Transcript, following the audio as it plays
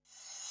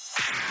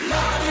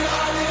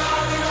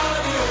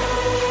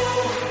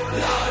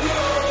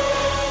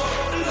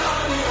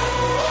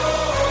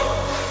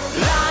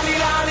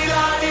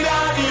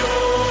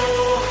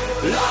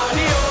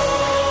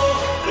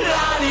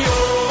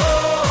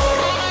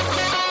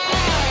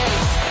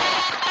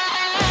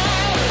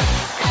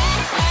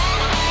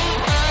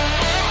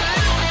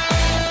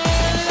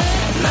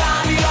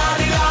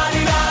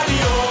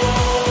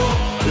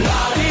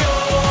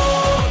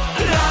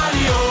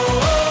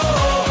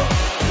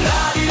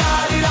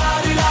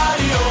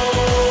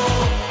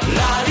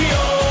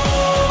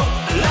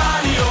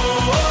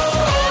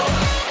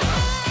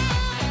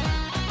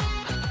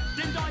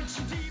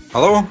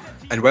Hello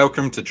and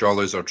welcome to Draw,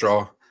 Lose or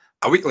Draw,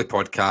 a weekly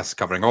podcast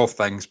covering all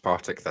things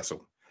Partick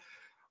Thistle.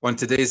 On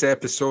today's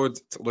episode,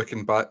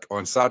 looking back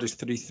on Saturday's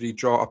 3-3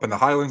 draw up in the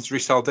Highlands,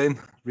 Reiss Haldane.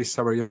 Reiss,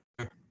 how are you?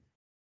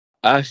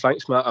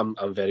 Thanks, Matt.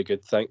 I'm very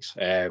good, thanks.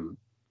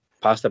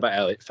 Passed a bit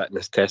of a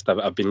fitness test.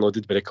 I've been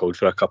loaded with a cold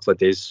for a couple of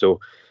days,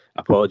 so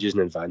apologies in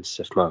advance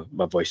if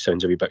my voice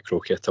sounds a wee bit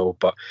croaky at all.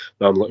 But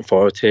I'm looking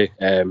forward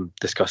to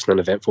discussing an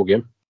eventful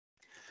game.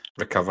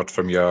 Recovered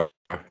from your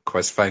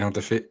quiz final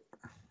defeat?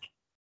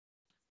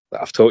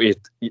 I've told you,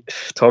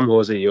 Tom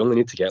Hosey, you only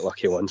need to get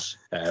lucky once,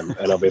 and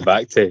I'll be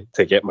back to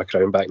get my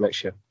crown back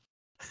next year.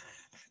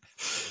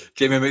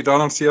 Jamie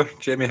McDonald's here.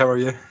 Jamie, how are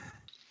you?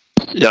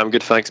 Yeah, I'm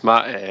good, thanks,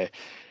 Matt.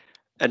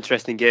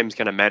 Interesting games,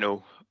 kind of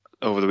mental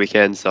over the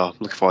weekend, so I'm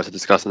looking forward to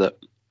discussing it.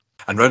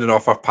 And rounding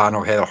off our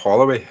panel, Heather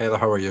Holloway. Heather,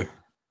 how are you?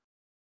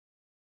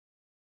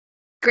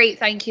 Great,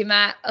 thank you,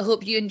 Matt. I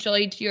hope you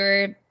enjoyed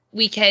your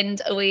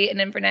weekend away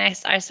in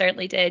Inverness. I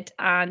certainly did,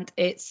 and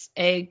it's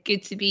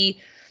good to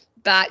be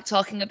back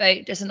talking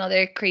about just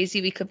another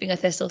crazy week of being a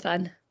Thistle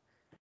fan.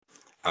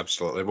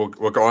 Absolutely.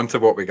 We'll get on to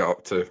what we got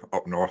up to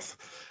up north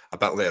a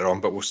bit later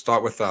on, but we'll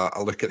start with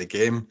a look at the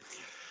game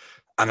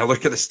and a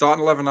look at the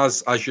starting 11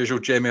 as usual.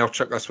 Jamie, I'll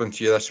chuck this one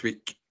to you this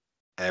week.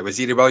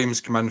 Waziri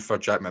Williams come in for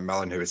Jack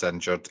McMillan, who was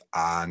injured,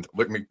 and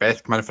Luke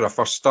Macbeth come in for a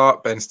first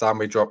start. Ben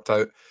Stanley dropped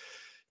out.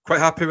 Quite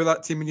happy with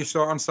that team when you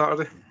saw it on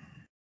Saturday?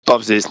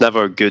 Obviously, it's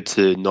never good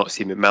to not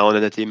see McMillan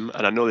in the team,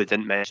 and I know they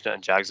didn't mention it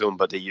in Jag Zone,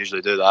 but they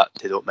usually do that.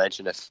 They don't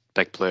mention if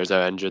big players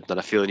are injured, and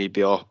I feel he'd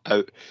be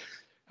out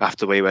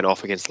after the way he went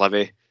off against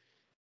Livy.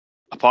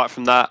 Apart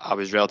from that, I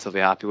was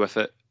relatively happy with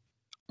it.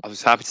 I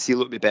was happy to see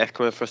Luke Macbeth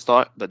come in for a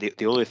start, but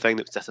the only thing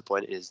that was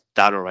disappointing is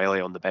Dan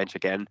O'Reilly on the bench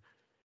again.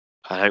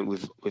 I think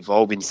we've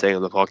all been saying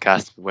on the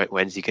podcast,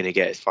 when's he going to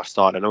get his first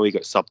start? I know he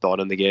got subbed on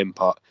in the game,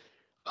 but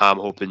I'm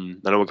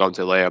hoping, I know we're going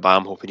to later, but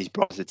I'm hoping he's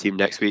brought to the team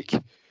next week.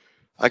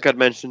 Like I'd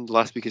mentioned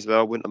last week as well,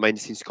 I wouldn't have minded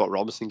seeing Scott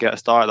Robinson get a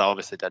start. That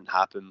obviously didn't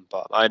happen,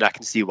 but I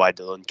can see why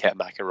Dylan kept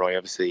McEnroy.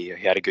 Obviously,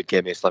 he had a good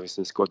game against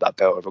Livingston, scored that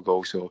belt of a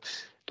goal, so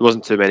there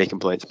wasn't too many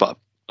complaints, but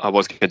I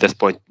was kind of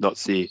disappointed not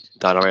to see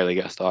Dan O'Reilly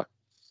get a start.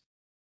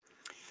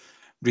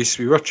 Reiss,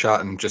 we were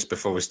chatting just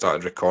before we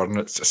started recording.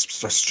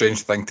 It's a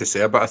strange thing to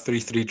say about a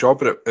 3-3 draw,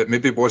 but it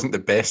maybe wasn't the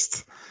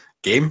best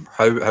game.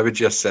 How would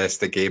you assess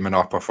the game and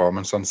our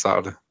performance on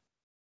Saturday?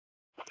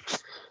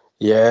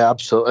 Yeah,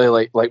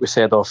 absolutely. Like we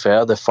said off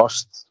air, the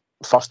first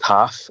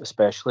half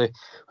especially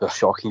was a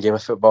shocking game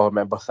of football. I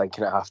remember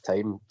thinking at half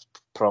time,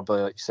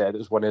 probably like you said, it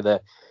was one of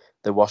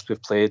the worst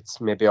we've played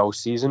maybe all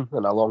season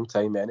in a long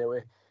time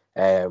anyway.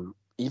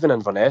 Even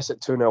Inverness at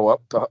 2-0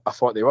 up, I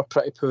thought they were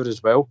pretty poor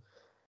as well.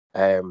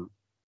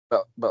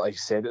 But like I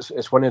said,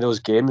 it's one of those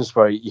games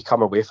where you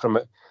come away from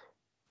it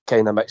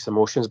kind of mixed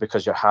emotions,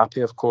 because you're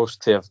happy, of course,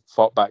 to have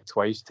fought back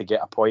twice to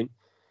get a point,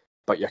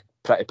 but you're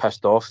pretty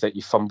pissed off that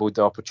you fumbled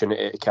the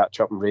opportunity to catch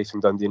up and Reiss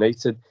from Dundee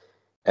United.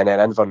 And then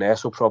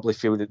Inverness will probably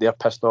feel that they're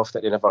pissed off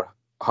that they never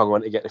hung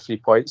on to get the 3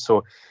 points.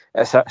 So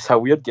it's a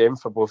weird game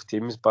for both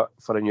teams, but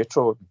for a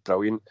neutral,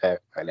 brilliant.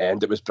 In the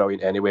end, it was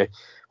brilliant anyway,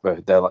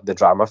 with the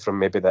drama from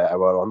maybe the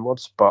hour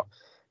onwards. But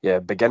yeah,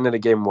 beginning of the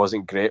game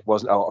wasn't great,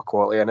 wasn't a lot of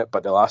quality in it,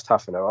 but the last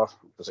half an hour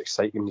was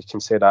exciting, you can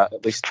say that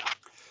at least.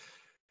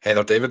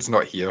 Heather, David's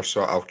not here,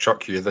 so I'll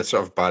chuck you the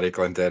sort of Barry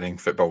Glendenning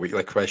Football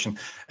Weekly question.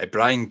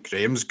 Brian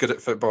Graham's good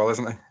at football,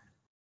 isn't he?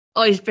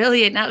 Oh, he's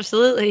brilliant,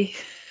 absolutely.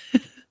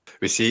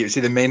 We see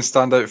the main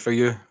standout for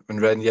you in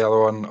red and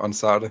yellow on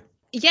Saturday?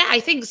 Yeah, I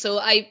think so.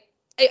 I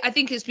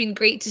think it's been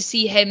great to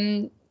see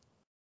him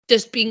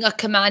just being a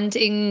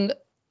commanding,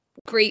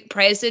 great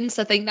presence.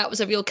 I think that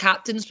was a real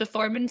captain's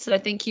performance, and I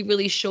think he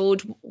really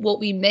showed what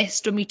we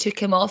missed when we took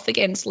him off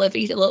against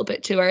Livy a little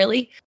bit too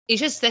early. He's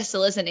just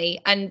Thistle, isn't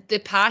he? And the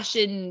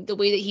passion, the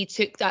way that he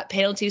took that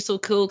penalty, so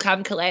cool,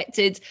 calm,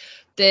 collected,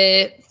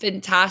 the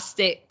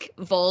fantastic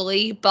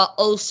volley, but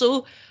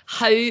also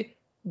how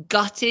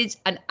gutted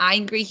and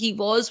angry he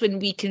was when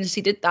we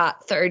conceded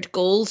that third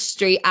goal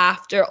straight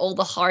after all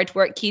the hard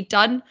work he'd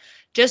done.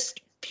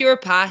 Just pure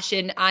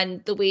passion,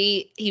 and the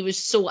way he was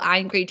so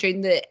angry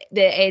during the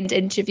end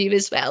interview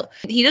as well.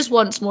 He just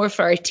wants more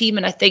for our team,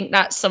 and I think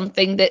that's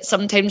something that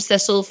sometimes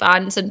Thistle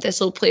fans and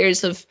Thistle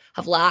players have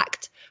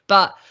lacked.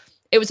 But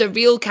it was a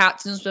real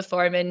captain's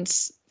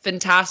performance,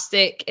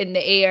 fantastic in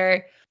the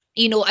air,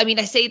 you know, I mean,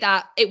 I say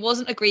that it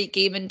wasn't a great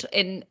game, and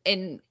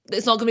in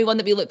it's not going to be one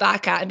that we look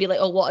back at and be like,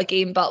 oh, what a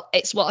game, but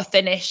it's what a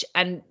finish,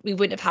 and we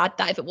wouldn't have had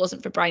that if it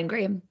wasn't for Brian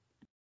Graham.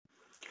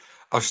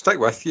 I'll stick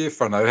with you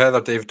for now,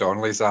 Heather. Dave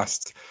Donnelly's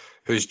asked,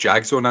 whose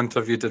Jagzone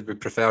interview did we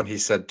prefer? And he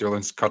said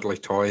Doolan's cuddly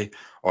toy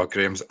or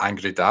Graham's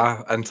angry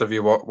da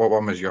interview. What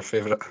one was your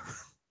favourite?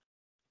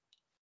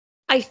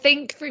 I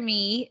think for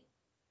me,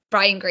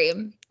 Brian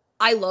Graham.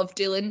 I love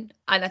Doolan,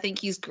 and I think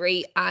he's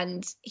great,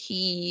 and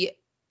he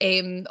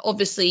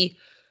obviously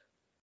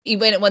he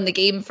went and won the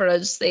game for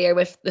us there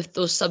with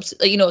those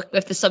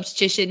with the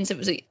substitutions. It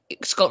was like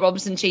Scott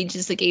Robinson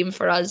changes the game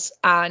for us,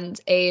 and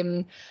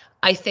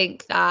I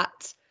think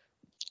that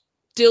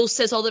Dool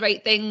says all the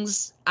right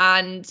things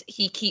and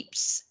he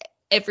keeps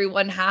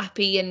everyone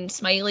happy and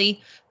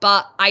smiley.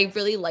 But I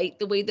really like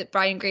the way that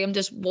Brian Graham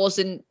just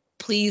wasn't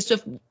pleased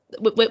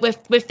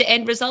with the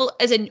end result.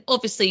 As in,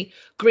 obviously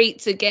great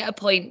to get a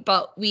point,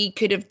 but we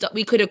could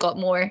have got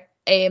more.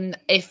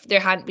 If there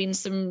hadn't been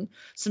some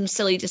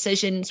silly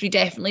decisions. We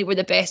definitely were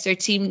the better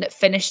team that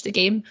finished the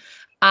game,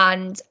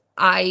 and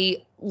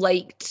I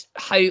liked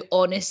how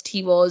honest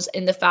he was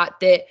in the fact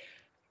that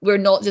we're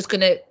not just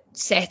going to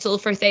settle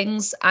for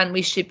things, and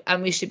we should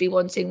be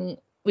wanting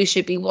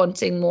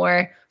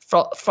more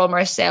from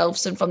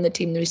ourselves and from the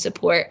team that we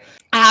support.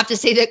 I have to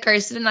say that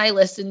Kirsten and I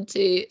listened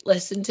to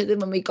them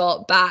when we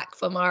got back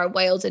from our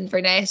wild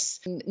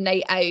Inverness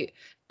night out,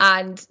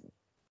 and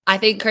I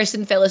think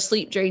Kirsten fell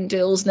asleep during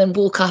duels and then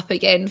woke up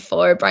again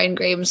for Brian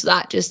Graham, so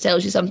that just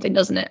tells you something,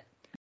 doesn't it?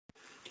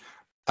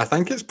 I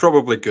think it's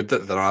probably good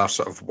that there are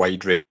sort of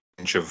wide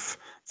range of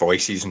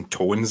voices and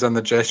tones in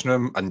the dressing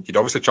room, and you'd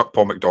obviously chuck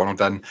Paul McDonald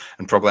in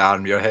and probably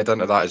Aaron Muirhead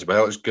into that as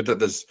well. It's good that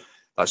there's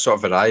that sort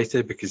of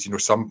variety, because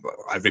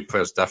every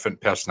player's different,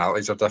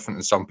 personalities are different,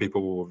 and some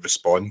people will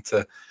respond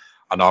to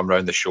an arm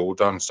round the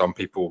shoulder and some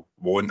people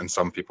won't, and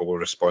some people will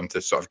respond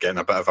to sort of getting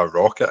a bit of a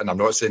rocket. And I'm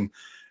not saying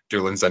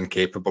Doolan's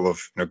incapable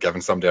of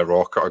giving somebody a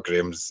rocket, or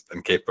Graham's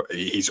incapable.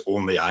 He's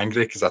only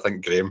angry, because I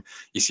think Graham,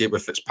 you see it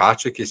with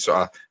Fitzpatrick, he sort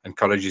of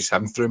encourages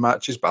him through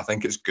matches, but I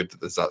think it's good that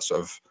there's that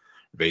sort of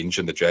range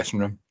in the dressing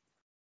room.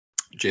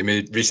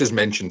 Jamie, Reiss has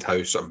mentioned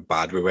how sort of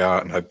bad we were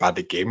and how bad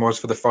the game was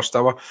for the first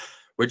hour.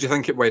 Where do you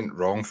think it went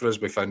wrong for us?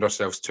 We found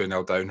ourselves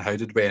 2-0 down. How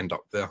did we end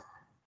up there?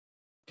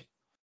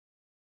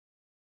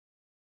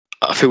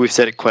 I feel we've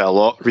said it quite a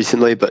lot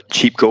recently, but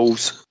cheap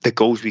goals, the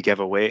goals we give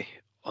away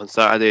on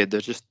Saturday,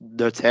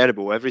 they're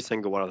terrible. Every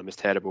single one of them is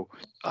terrible.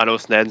 I know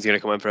Snedden's going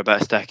to come in for a bit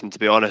of stick, and to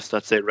be honest,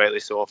 I'd say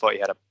rightly so. I thought he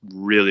had a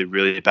really,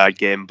 really bad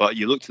game. But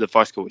you look to the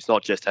first goal, it's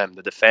not just him.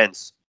 The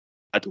defence,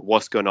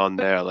 what's going on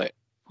there? Like,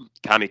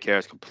 Cammy Kerr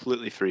is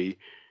completely free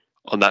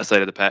on that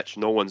side of the pitch.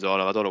 No one's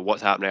on him. I don't know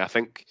what's happening.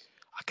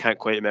 I can't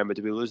quite remember.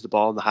 Did we lose the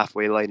ball on the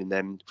halfway line, and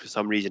then for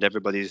some reason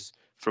everybody's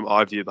from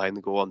our view behind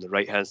the goal on the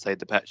right hand side of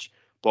the pitch?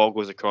 Ball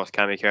goes across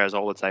Cammy Kerr's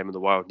all the time in the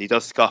world. And he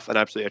does scuff an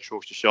absolutely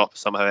atrocious shot, but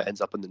somehow it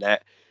ends up in the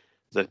net.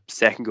 The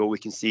second goal we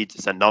concede,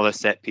 it's another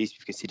set piece.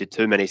 We've conceded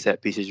too many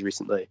set pieces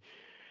recently.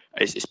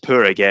 It's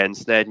poor again.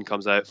 Snedden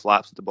comes out,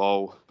 flaps the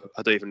ball.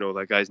 I don't even know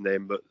that guy's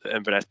name, but the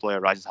Inverness player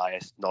rises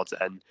highest, nods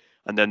it in.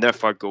 And then their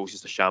third goal is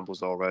just a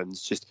shambles all around.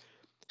 It's just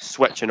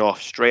switching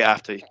off straight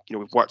after,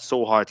 we've worked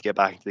so hard to get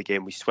back into the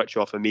game. We switch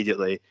off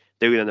immediately.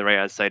 They were on the right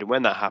hand side. And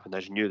when that happened, I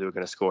just knew they were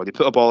going to score. They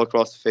put a ball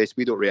across the face.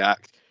 We don't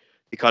react.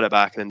 They cut it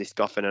back, and then they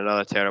scuff in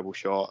another terrible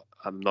shot.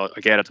 I don't know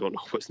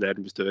what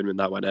Snedden was doing when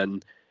that went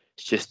in.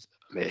 It's just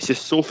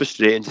so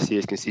frustrating to see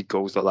us concede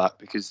goals like that,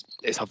 because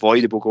it's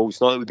avoidable goals.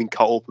 It's not that we've been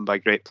cut open by a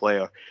great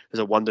player.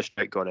 There's a wonder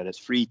strike gone in. It's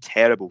 3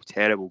 terrible,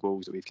 terrible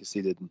goals that we've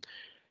conceded. And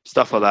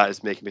stuff like that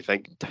is making me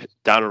think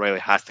Dan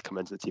O'Reilly has to come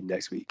into the team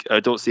next week. I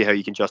don't see how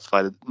you can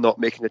justify not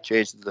making a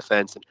change to the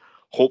defence, and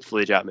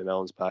hopefully Jack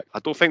McMillan's back. I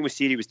don't think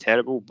Wasiri was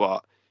terrible,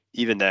 but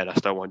even then, I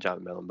still want Jack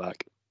McMillan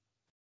back.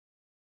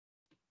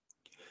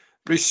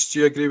 Reiss, do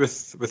you agree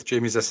with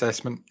Jamie's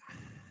assessment?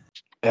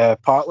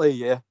 Partly,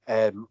 yeah.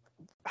 I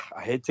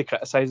hate to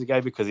criticise the guy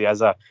because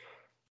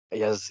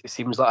he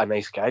seems like a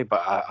nice guy,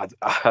 but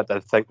I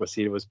did think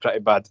Wasiri was pretty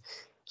bad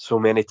so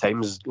many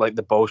times. Like,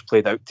 the ball's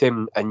played out to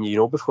him, and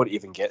before it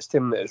even gets to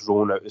him, it's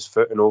rolling out his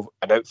foot and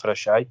out for a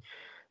shy.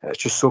 And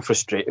it's just so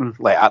frustrating.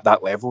 Like, at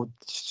that level,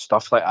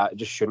 stuff like that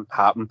just shouldn't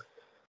happen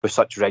with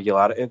such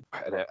regularity.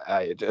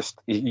 And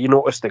you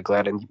notice the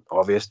glaring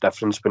obvious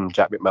difference when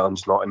Jack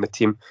McMillan's not in the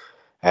team.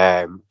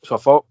 So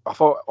I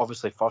thought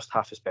obviously first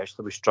half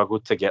especially we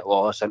struggled to get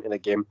Lawless into the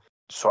game.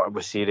 Sort of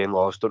Wasiri and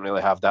Lawless don't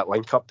really have that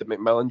link up that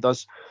McMillan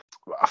does.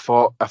 I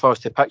thought if I was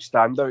to pick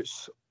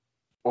standouts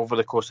over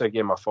the course of the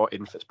game, I thought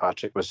Aidan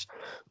Fitzpatrick was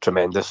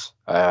tremendous.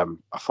 I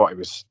thought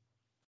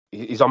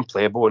he's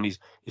unplayable, and he's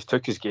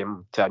took his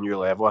game to a new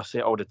level. I say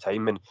it all the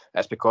time, and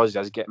it's because he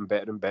is getting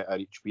better and better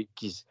each week.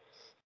 He's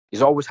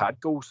always had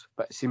goals,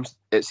 but it seems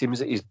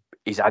that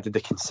he's added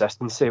the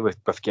consistency with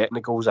getting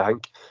the goals, I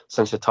think,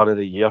 since the turn of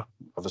the year.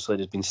 Obviously,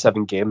 there's been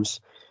 7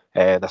 games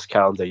this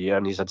calendar year,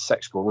 and he's had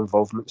 6 goal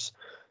involvements.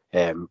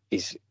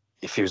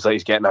 He feels like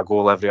he's getting a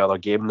goal every other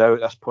game now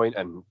at this point,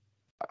 and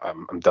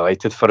I'm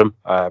delighted for him.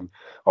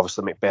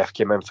 Obviously, Macbeth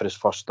came in for his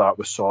first start,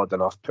 was solid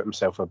enough, put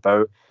himself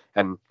about,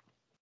 and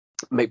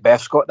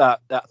Macbeth's got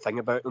that thing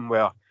about him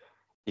where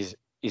he's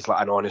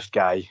like an honest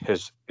guy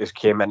who's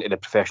came into the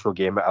professional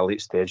game at a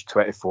late stage,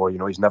 24.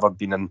 He's never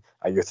been in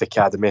a youth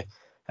academy,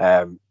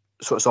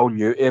 so it's all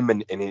new to him,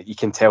 and you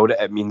can tell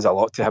that it means a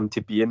lot to him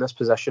to be in this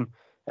position.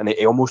 And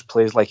he almost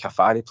plays like a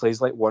fan. He plays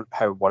like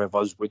how one of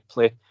us would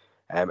play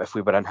if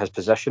we were in his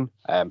position.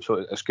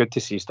 So it's good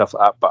to see stuff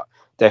like that. But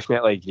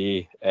definitely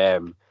agree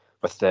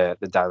with the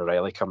Dan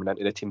O'Reilly coming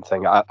into the team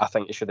thing. I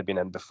think he should have been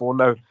in before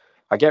now.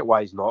 I get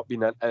why he's not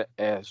been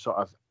sort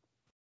of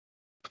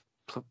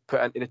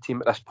put into the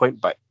team at this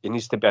point, but he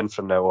needs to be in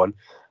from now on.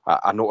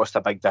 I noticed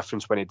a big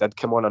difference when he did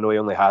come on. I know he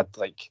only had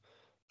like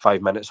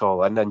 5 minutes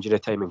all in, injury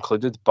time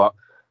included, but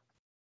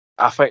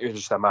I think it was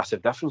just a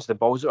massive difference. The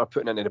balls that were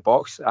putting into the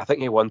box, I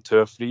think he won 2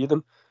 or 3 of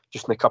them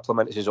just in a couple of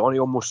minutes he's on. He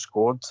almost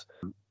scored,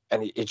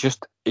 and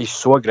he's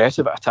so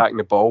aggressive at attacking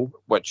the ball,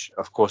 which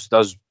of course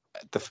does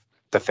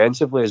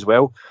defensively as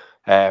well.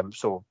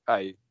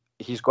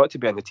 He's got to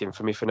be on the team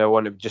for me from now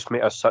on. It would just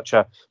make us such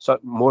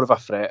more of a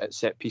threat at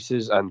set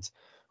pieces, and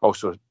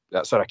also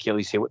that's our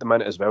Achilles heel at the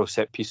minute as well,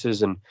 set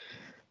pieces. And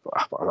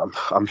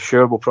I'm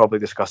sure we'll probably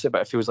discuss it,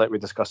 but it feels like we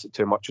discuss it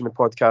too much in the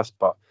podcast.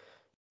 But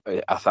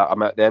I thought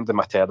I'm at the end of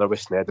my tether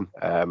with Sneddon.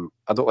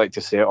 I don't like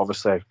to say it,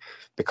 obviously,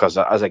 because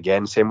as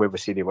again, same way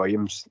with CD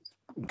Williams,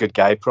 good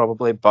guy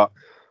probably, but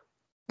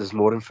there's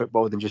more in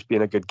football than just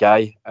being a good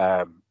guy.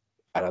 And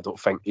I don't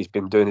think he's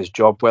been doing his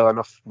job well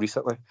enough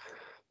recently.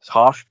 It's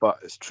harsh, but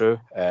it's true.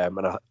 And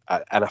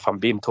if I'm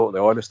being totally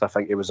honest, I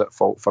think he was at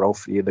fault for all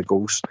 3 of the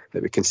goals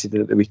that we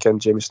conceded at the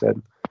weekend, Jamie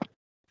Sneddon.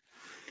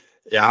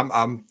 Yeah,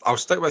 I'll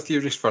stick with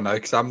you, Reiss, for now,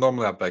 because I'm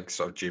normally a big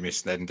sort of Jamie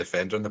Sneddon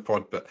defender in the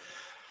pod, but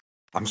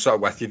I'm sort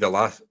of with you.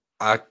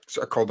 I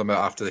sort of called him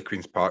out after the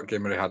Queen's Park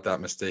game where he had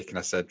that mistake, and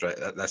I said, right,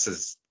 this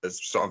is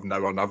sort of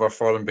now or never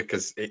for him,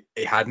 because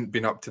he hadn't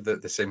been up to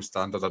the same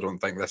standard, I don't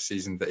think, this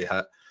season that he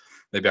hit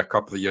maybe a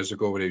couple of years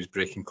ago where he was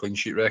breaking clean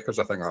sheet records.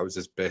 I think that was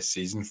his best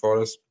season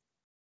for us.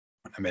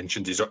 I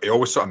mentioned he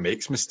always sort of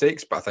makes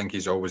mistakes, but I think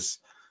he's always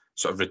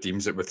sort of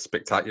redeems it with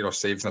spectacular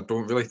saves, and I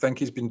don't really think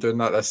he's been doing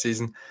that this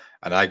season.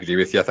 And I agree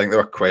with you. I think there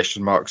were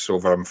question marks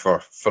over him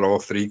for all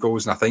 3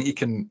 goals, and I think you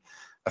can,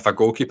 if a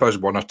goalkeeper has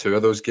 1 or 2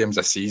 of those games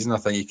a season, I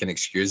think you can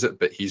excuse it,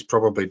 but he's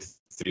probably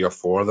 3 or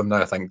 4 of them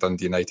now. I think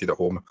Dundee United at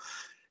home,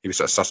 he was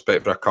sort of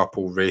suspect for a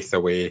couple, Reiss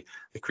away,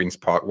 the Queen's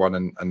Park one,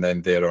 and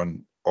then there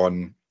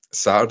on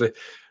Saturday.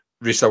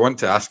 Reiss, I want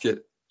to ask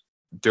you,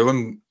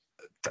 Doolan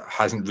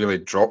hasn't really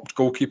dropped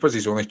goalkeepers.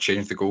 He's only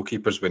changed the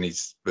goalkeepers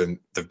when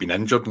they've been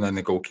injured, and then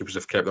the goalkeepers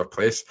have kept their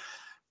place.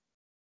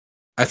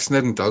 If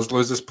Sneddon does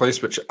lose his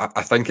place, which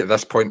I think at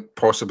this point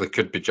possibly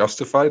could be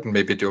justified, and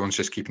maybe Doolan's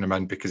just keeping him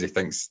in because he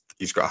thinks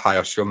he's got a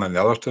higher ceiling than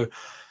the other 2.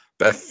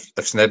 But if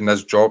Sneddon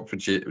is dropped,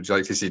 would you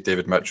like to see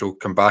David Mitchell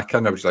come back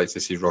in, or would you like to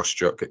see Ross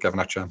Stewart get given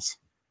a chance?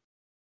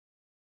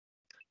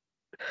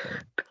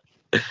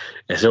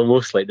 It's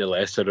almost like the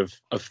lesser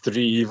of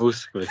 3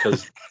 evils,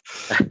 because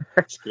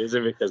it's crazy,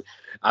 because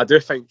I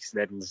do think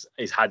Sneddon's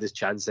had his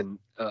chance, and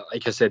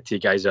like I said to you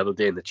guys the other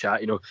day in the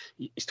chat,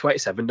 he's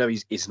 27 now,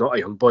 he's not a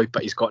young boy,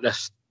 but he's got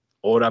this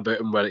aura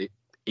about him where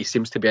he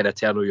seems to be an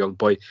eternal young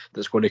boy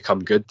that's going to come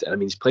good. And I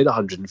mean, he's played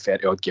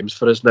 130 odd games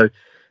for us now,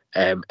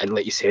 and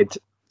like you said,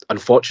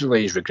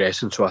 unfortunately he's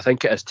regressing, so I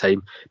think it is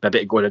time maybe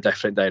to go in a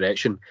different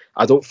direction.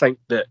 I don't think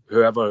that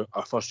whoever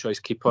our first choice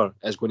keeper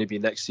is going to be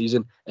next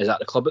season is at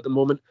the club at the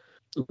moment,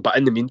 but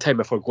in the meantime,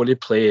 if we're going to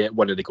play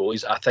one of the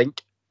goalies, I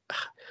think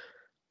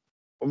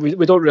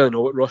we don't really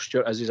know what Ross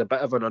Stewart is. He's a bit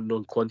of an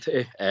unknown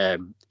quantity.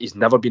 He's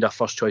never been a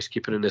first choice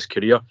keeper in his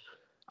career.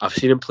 I've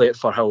seen him play it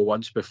for Hull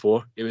once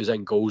before. He was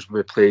in goals when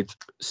we played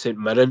St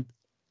Mirren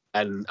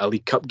in a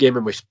League Cup game,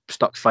 and we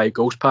stuck 5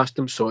 goals past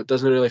him, so it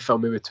doesn't really fill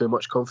me with too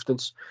much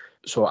confidence.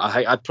 So I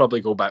think I'd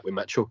probably go back with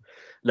Mitchell.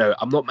 Now,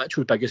 I'm not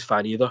Mitchell's biggest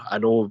fan either. I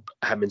know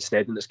him and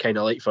Sneddon, it's kind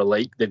of like for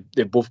like.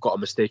 They've both got a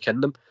mistake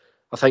in them.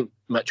 I think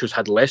Mitchell's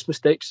had less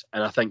mistakes,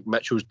 and I think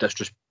Mitchell's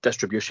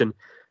distribution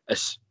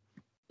is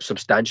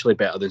substantially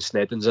better than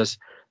Sneddon's is.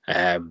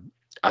 I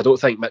don't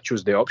think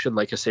Mitchell's the option.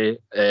 Like I say,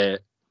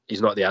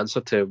 he's not the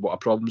answer to what our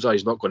problems are.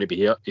 He's not going to be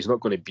here. He's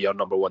not going to be our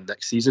number 1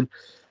 next season.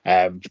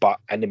 But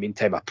in the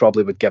meantime, I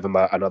probably would give him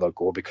another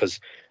go, because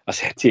I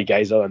said to you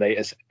guys the other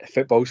night,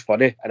 football's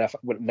funny, and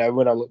now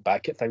when I look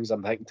back at things,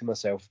 I'm thinking to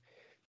myself,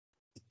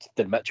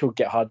 did Mitchell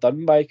get hard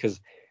done by?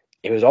 Because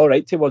he was all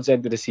right towards the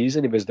end of the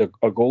season. He was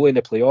our goalie in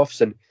the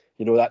playoffs, and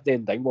that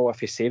then thing, well, if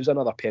he saves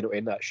another penalty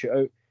in that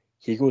shootout,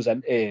 he goes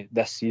into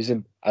this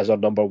season as our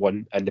number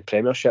 1 in the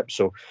Premiership.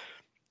 So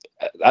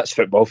that's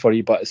football for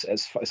you, but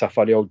it's a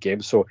funny old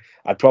game. So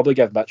I'd probably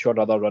give Mitchell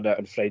another run out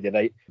on Friday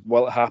night.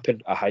 Will it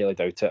happen? I highly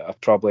doubt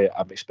it.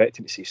 I'm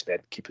expecting to see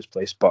Sneddon keep his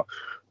place, but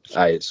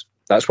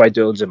that's why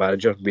Doolan's the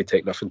manager. We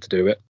take nothing to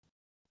do with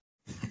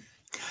it.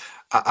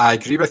 I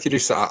agree with you,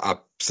 Reiss. I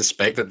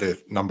suspect that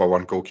the number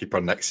 1 goalkeeper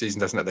next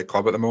season isn't at the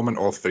club at the moment.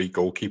 All 3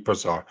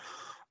 goalkeepers are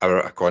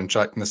out of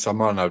contract in the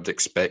summer, and I would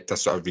expect a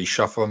sort of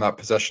reshuffle in that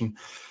position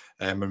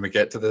when we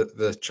get to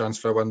the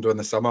transfer window in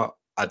the summer.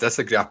 I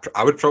disagree.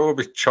 I would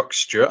probably chuck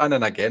Stewart in,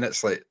 and again,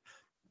 it's like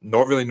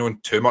not really knowing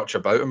too much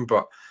about him,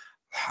 but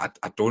I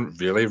don't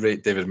really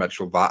rate David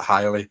Mitchell that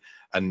highly.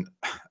 And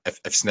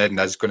if Snedden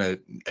is gonna,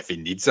 if he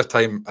needs a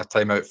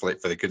timeout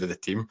for the good of the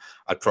team,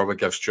 I'd probably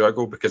give Stewart a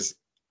go, because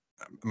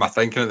my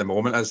thinking at the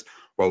moment is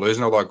we're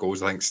losing a lot of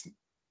goals, I think,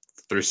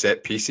 through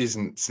set pieces,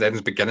 and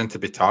Snedden's beginning to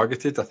be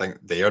targeted. I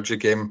think the Airdrie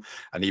game,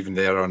 and even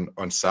there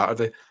on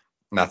Saturday.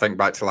 And I think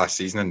back to last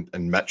season,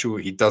 and Mitchell,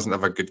 he doesn't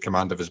have a good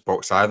command of his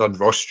box either. And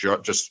Ross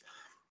Stewart just,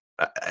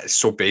 it's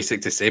so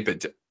basic to say,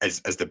 but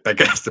is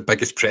the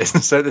biggest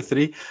presence out of the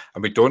three,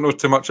 and we don't know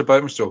too much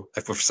about him. So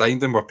if we've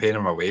signed him, we're paying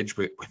him a wage.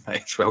 We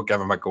might as well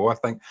give him a go, I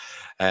think.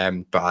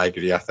 But I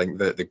agree. I think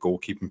that the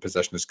goalkeeping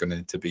position is going to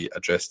need to be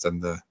addressed in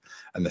the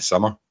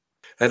summer.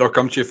 Ed, I'll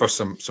come to you for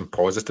some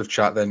positive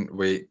chat then.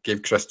 We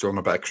gave Chris Dolan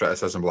a bit of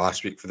criticism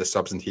last week for the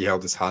subs, and he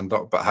held his hand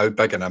up. But how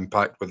big an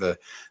impact were the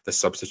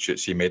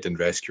substitutes he made in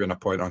rescuing a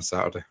point on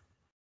Saturday?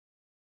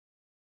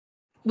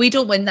 We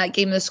don't win that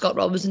game if Scott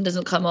Robinson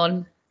doesn't come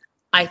on.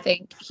 I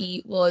think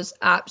he was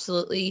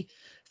absolutely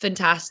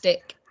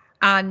fantastic.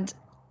 And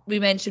we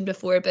mentioned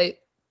before about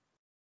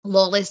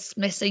Lawless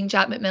missing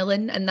Jack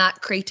McMillan and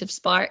that creative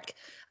spark.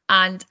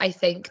 And I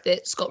think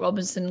that Scott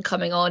Robinson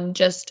coming on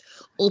just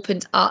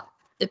opened up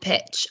the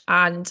pitch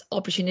and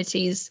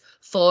opportunities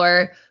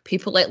for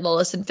people like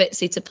Lawless and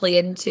Fitzy to play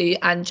into,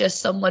 and just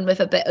someone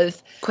with a bit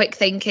of quick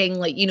thinking,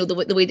 like, you know, the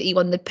way that he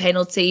won the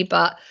penalty.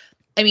 But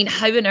I mean,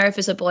 how on earth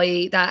is a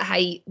boy that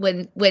height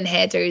win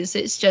headers?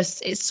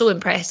 It's so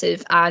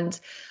impressive, and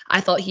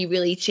I thought he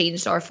really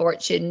changed our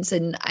fortunes.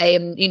 And I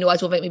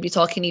don't think we'd be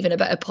talking even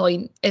about a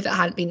point if it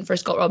hadn't been for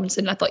Scott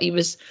Robinson. I thought he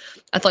was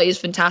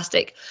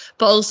fantastic.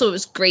 But also it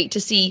was great to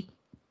see.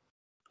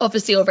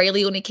 Obviously,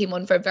 O'Reilly only came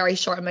on for a very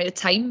short amount of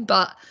time,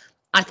 but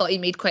I thought he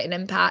made quite an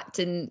impact,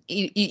 and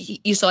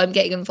you saw him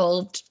getting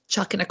involved,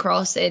 chucking a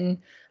cross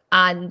in,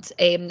 and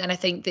I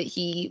think that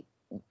he,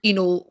 you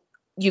know.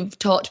 You've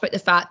talked about the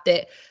fact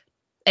that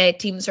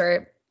teams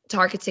are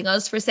targeting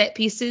us for set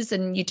pieces,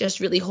 and you just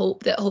really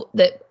hope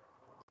that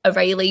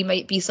O'Reilly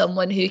might be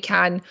someone who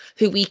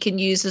we can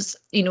use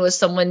as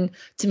someone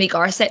to make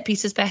our set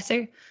pieces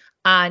better.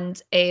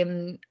 And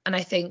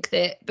I think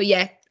that, but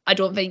yeah, I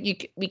don't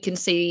think we can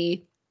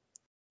say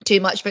too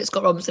much about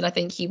Scott Robinson. I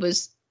think he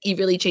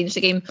really changed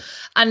the game.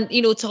 And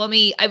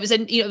Tommy,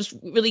 it was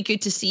really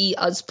good to see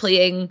us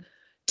playing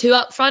two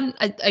up front.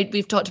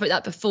 We've talked about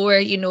that before,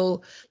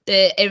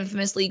 the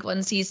infamous League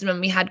One season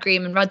when we had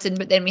Graham and Rudden,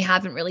 but then we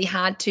haven't really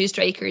had two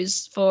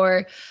strikers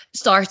for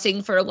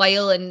starting for a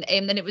while, and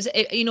then it was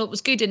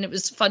good, and it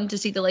was fun to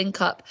see the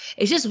link up.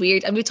 It's just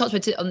weird, and we've talked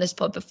about it on this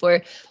pod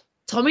before.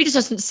 Tommy just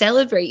doesn't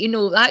celebrate,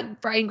 that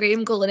Brian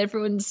Graham goal, and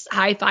everyone's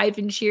high-fiving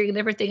and cheering and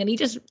everything, and he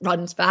just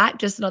runs back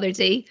just another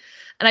day.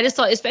 And I just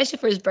thought, especially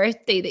for his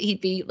birthday, that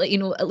he'd be like,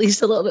 at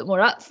least a little bit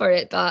more up for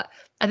it. But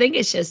I think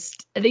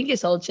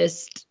it's all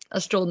just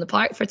a stroll in the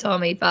park for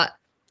Tommy. But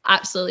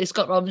absolutely,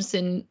 Scott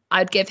Robinson,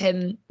 I'd give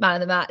him man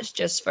of the match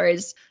just for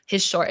his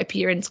short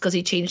appearance, because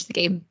he changed the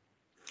game.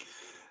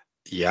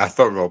 Yeah, I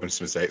thought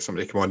Robinson was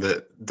excellent. Come on,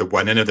 the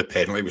winning of the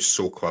penalty was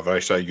so clever.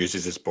 He sort of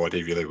uses his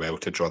body really well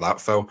to draw that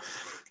foul.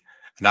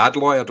 And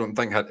Adloy, I don't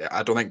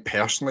think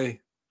personally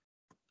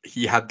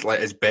he had like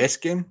his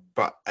best game,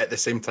 but at the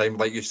same time,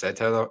 like you said,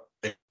 Heather,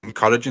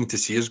 encouraging to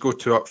see us go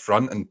two up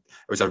front, and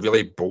it was a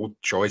really bold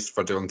choice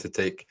for Dylan to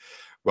take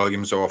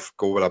Williams off,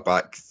 go with a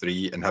back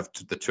three, and have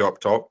the two up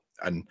top.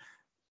 And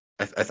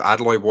if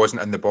Adloy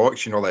wasn't in the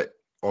box, like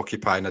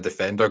occupying a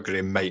defender,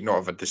 Graham might not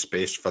have had the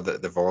space for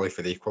the volley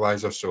for the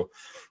equaliser. So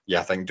yeah,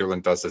 I think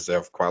Dylan does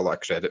deserve quite a lot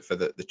of credit for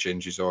the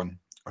changes on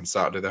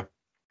Saturday there.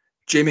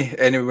 Jamie,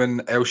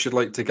 anyone else you'd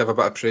like to give a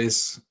bit of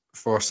praise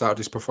for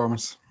Saturday's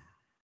performance?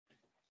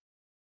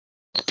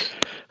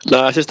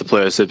 No, it's just the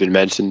players who've been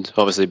mentioned.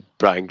 Obviously,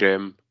 Brian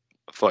Graham,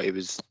 I thought he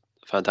was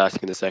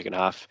fantastic in the second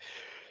half.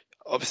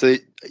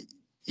 Obviously,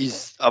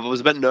 I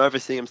was a bit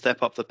nervous seeing him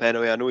step up the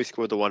penalty. I know he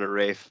scored the one at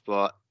Reiss,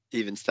 but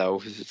even still,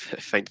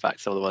 think back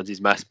to some of the ones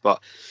he's missed,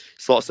 but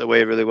slots it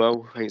away really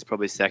well. I think it's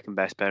probably the second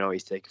best penalty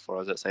he's taken for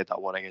us outside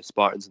that one against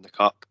Spartans in the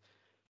Cup.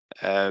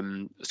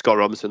 Scott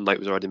Robinson, like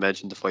was already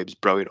mentioned, I thought he was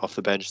brilliant off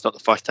the bench. It's not the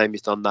first time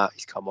he's done that.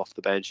 He's come off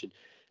the bench and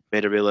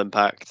made a real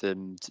impact,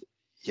 and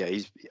yeah,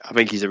 I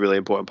think he's a really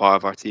important part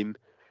of our team.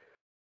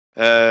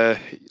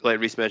 Like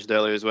Reiss mentioned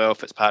earlier as well,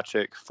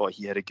 Fitzpatrick, thought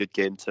he had a good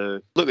game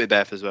too. Look at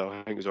Beth as well,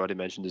 I think it was already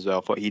mentioned as well.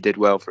 I thought he did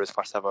well for his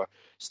first ever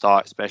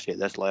start, especially at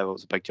this level. It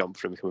was a big jump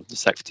for him coming from the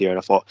 6th tier, and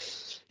I thought,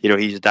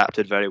 he's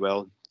adapted very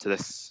well to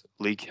this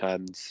league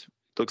and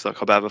looks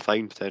like a bit of a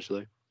find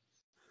potentially.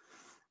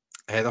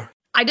 Heather?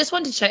 I just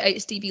wanted to shout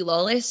out Stevie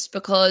Lawless,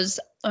 because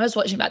I was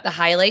watching back the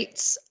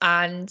highlights,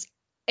 and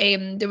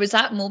there was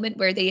that moment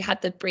where they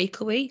had the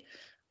breakaway,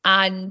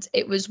 and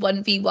it was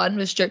 1v1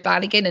 with Stuart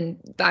Bannigan,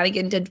 and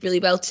Bannigan did really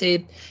well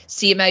to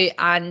see him out,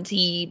 and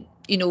he,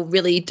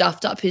 really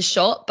duffed up his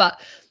shot. But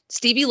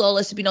Stevie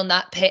Lawless had been on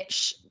that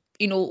pitch,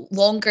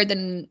 longer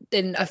than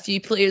a few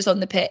players on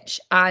the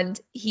pitch, and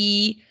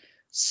he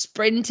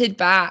sprinted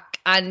back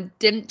and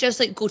didn't just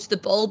like go to the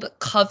ball, but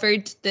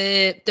covered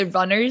the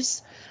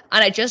runners.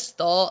 And I just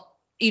thought,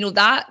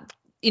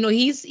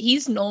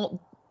 he's not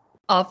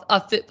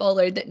a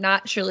footballer that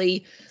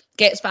naturally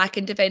gets back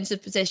in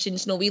defensive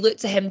positions. No, we look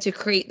to him to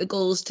create the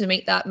goals, to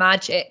make that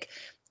magic.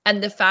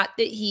 And the fact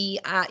that he,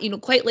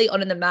 quite late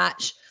on in the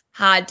match,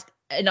 had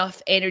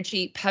enough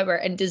energy, power,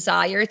 and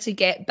desire to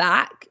get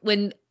back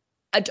when.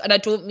 And I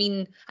don't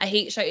mean, I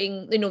hate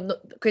shouting,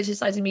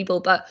 criticising people,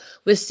 but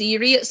with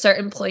Siri at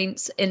certain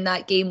points in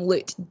that game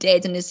looked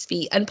dead on his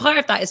feet. And part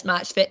of that is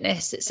match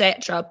fitness,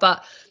 etc.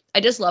 But I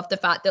just love the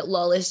fact that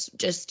Lawless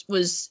just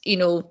was,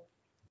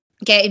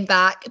 getting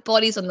back,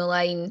 bodies on the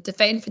line,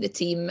 defend for the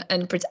team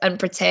and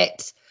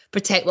protect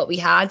what we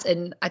had.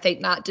 And I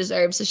think that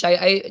deserves a shout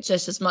out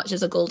just as much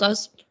as a goal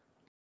does.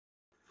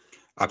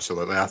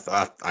 Absolutely.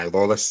 I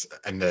Lawless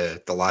in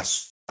the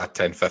last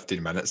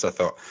 10-15 minutes, I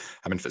thought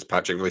him and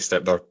Fitzpatrick really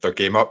stepped their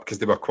game up because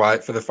they were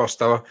quiet for the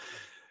first hour.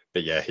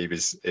 But yeah,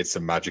 it's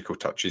some magical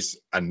touches,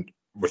 and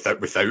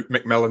without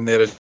McMillan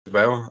there as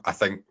well, I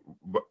think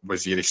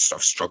Waziri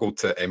sort of struggled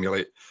to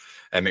emulate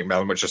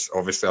McMillan, which is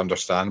obviously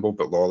understandable,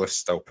 but Lawless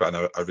still put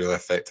in a really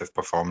effective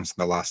performance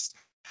in the last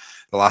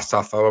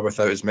half hour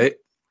without his mate.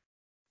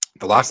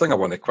 The last thing I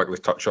want to quickly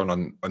touch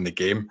on the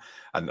game,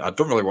 and I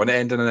don't really want to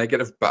end in a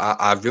negative, but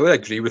I really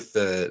agree with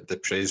the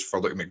praise for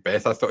Luke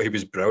Macbeth. I thought he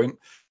was brilliant,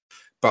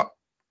 but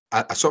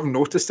I sort of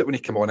noticed it when he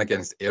came on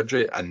against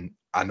Airdrie, and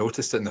I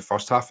noticed it in the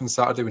first half on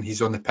Saturday when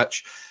he's on the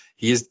pitch.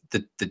 He is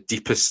the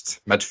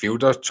deepest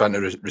midfielder trying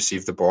to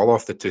receive the ball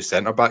off the two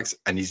centre-backs,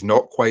 and he's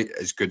not quite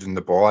as good in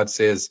the ball, I'd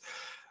say,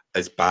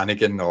 as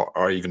Bannigan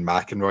or even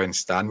McInroy and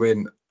Stanway.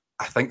 And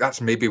I think that's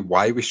maybe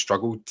why we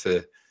struggled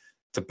to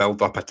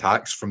build up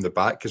attacks from the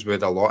back, because we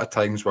had a lot of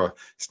times where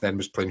Sneddon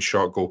was playing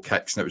short goal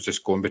kicks and it was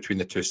just going between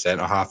the two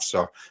centre-halves,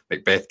 or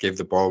Macbeth gave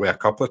the ball away a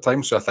couple of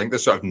times. So I think the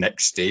sort of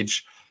next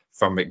stage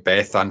for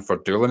Macbeth and for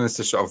Doolan is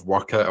to sort of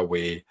work out a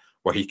way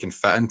where he can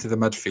fit into the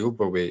midfield,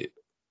 where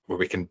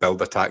we can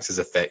build attacks as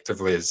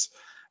effectively as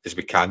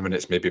we can when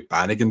it's maybe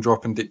Bannigan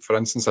dropping deep, for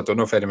instance. I don't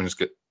know if anyone's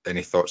got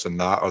any thoughts on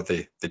that, or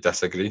they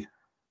disagree.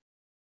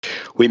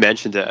 We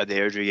mentioned it at the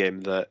Airdrie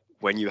game that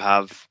when you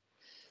have,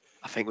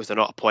 I think was there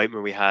not a point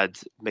where we had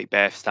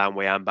Macbeth,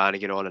 Stanway and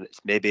Bannigan on, and it's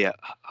maybe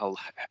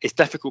it's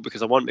difficult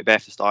because I want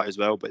Macbeth to start as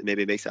well, but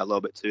maybe it makes it a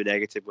little bit too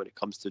negative when it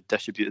comes to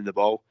distributing the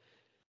ball.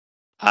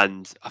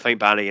 And I think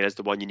Bannigan is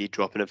the one you need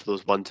dropping in for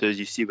those 1-2s.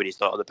 You see when he's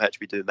not on the pitch,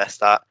 we do miss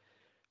that.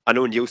 I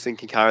know Nielsen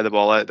can carry the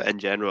ball out, but in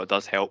general it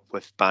does help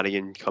with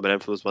Bannigan coming in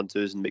for those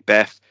 1-2s. And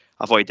Macbeth,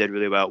 I thought he did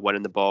really well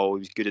winning the ball. He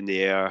was good in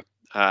the air.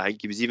 I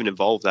think he was even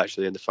involved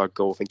actually in the third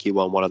goal. I think he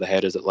won one of the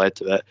headers that led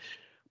to it.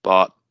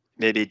 But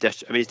maybe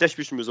his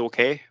distribution was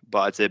okay,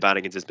 but I'd say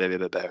Bannigan's is maybe a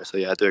bit better. So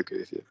yeah, I do agree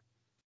with you.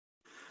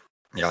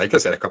 Yeah, like I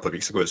said a couple of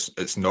weeks ago,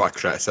 it's not a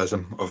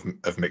criticism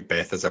of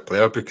Macbeth as a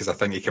player, because I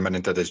think he came in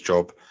and did his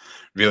job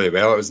really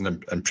well. It was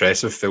an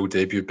impressive full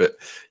debut, but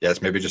yeah,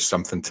 it's maybe just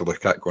something to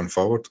look at going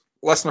forward.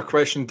 Listener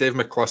question, Dave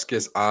McCluskey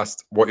has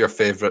asked what your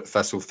favourite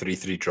Thistle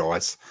 3-3 draw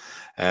is.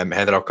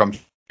 Heather, I'll come to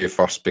you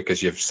first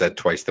because you've said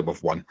twice that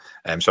we've won.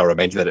 So I'll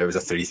remind you that it was a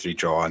 3-3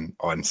 draw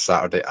on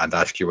Saturday, and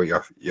ask you what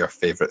your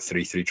favourite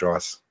 3-3 draw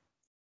is.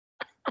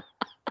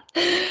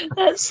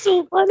 That's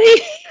so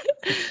funny.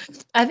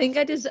 I think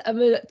I'm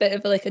a bit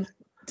of a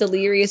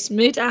delirious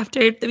mood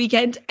after the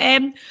weekend.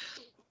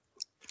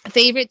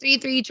 Favorite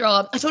 3-3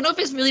 draw. I don't know if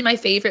it's really my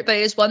favorite, but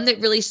it's one that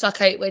really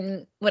stuck out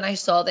when I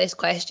saw this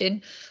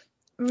question.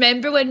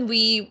 Remember when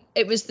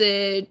it was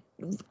the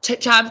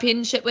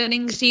championship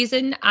winning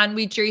season and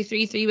we drew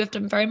 3-3 with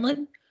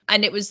Dunfermline,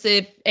 and it was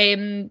the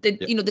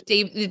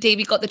day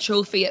we got the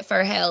trophy at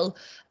Firhill,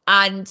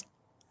 and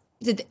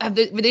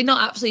were they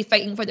not absolutely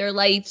fighting for their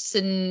lives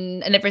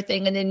and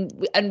everything,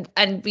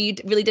 and we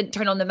really didn't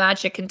turn on the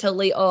magic until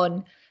late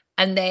on,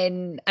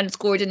 and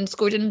scored in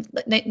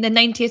the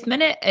 90th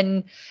minute,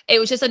 and it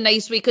was just a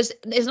nice way, because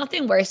there's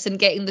nothing worse than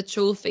getting the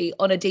trophy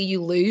on a day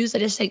you lose. I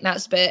just think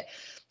that's a bit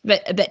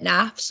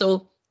naff.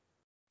 So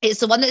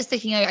it's the one that's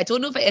sticking out. I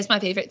don't know if it is my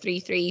favourite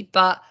 3-3,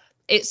 but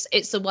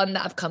it's the one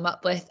that I've come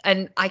up with,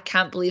 and I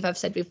can't believe I've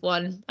said we've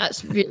won.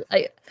 That's really,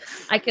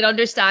 I can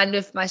understand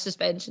if my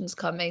suspension's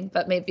coming,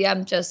 but maybe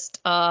I'm just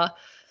an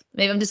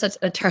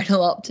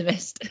eternal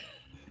optimist.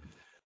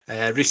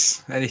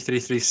 Reiss, any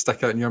 3-3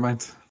 stick out in your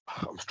mind?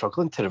 I'm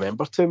struggling to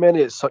remember too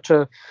many. It's such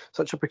a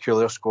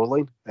peculiar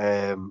scoreline,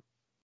 and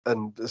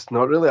it's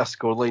not really a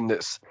scoreline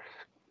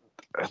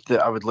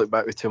that I would look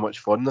back with too much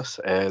fondness.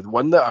 The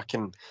one that I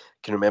can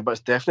remember,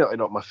 it's definitely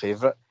not my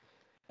favourite,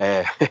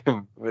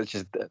 which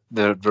is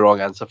the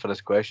wrong answer for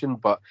this question,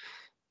 but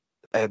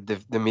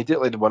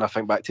immediately the one I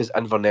think back to is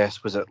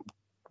Inverness. Was it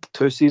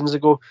 2 seasons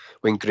ago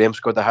when Graham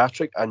scored the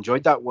hat-trick? I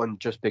enjoyed that one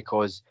just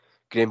because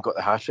Graham got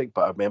the hat-trick,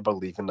 but I remember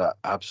leaving that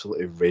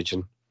absolutely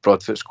raging.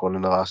 Broadfoot scoring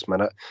in the last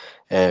minute,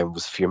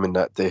 was fuming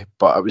that day.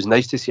 But it was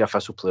nice to see a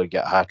Thistle player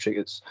get a hat-trick.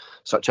 It's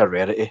such a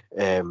rarity.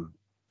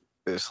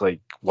 It's like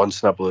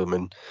once in a blue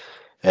moon.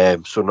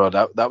 So no,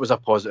 that was a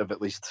positive at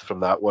least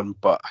from that one.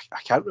 But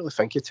I can't really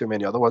think of too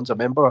many other ones. I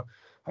remember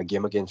a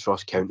game against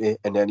Ross County,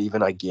 and then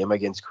even a game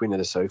against Queen of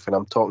the South, and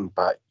I'm talking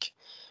back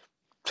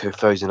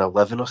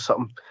 2011 or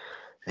something.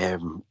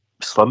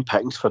 Slim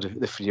pickings for the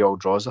 3-all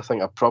draws. I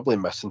think I'm probably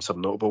missing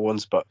some notable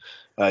ones, but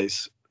I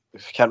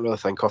can't really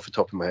think off the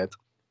top of my head.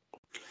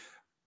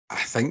 I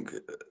think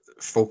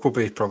folk will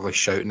be probably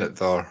shouting at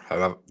their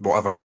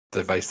whatever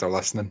device they're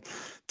listening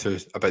to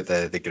about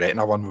the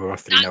Gretna one. We were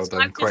 3-0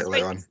 down quite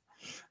late on.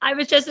 I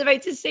was just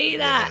about to say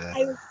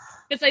that.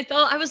 Because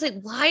I was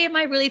like, why am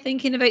I really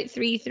thinking about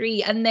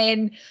 3-3? And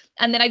then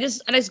I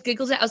just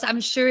googled it. I was like,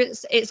 I'm sure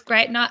it's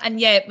Gretna. And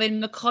yeah, when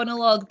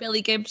McConnell,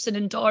 Billy Gibson,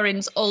 and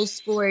Dorrans all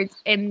scored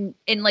in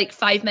like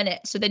 5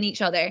 minutes within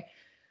each other.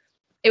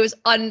 It was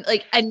and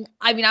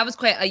I mean, I was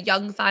quite a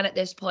young fan at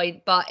this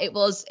point, but it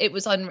was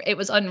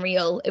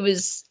unreal. It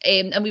was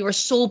and we were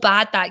so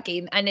bad that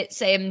game, and it's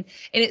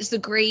the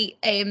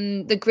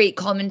great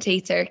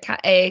commentator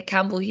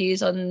Campbell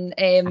Hughes on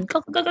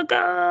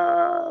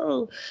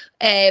go.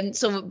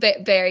 So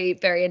very,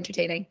 very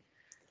entertaining.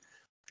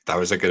 That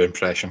was a good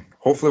impression.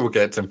 Hopefully we'll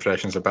get to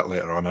impressions a bit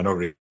later on. I know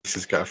Reiss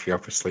has got a few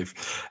up his sleeve.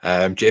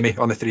 Jamie,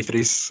 on the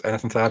 3-3s,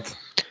 anything to add?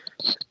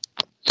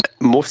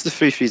 Most of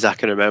the 3-3s I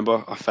can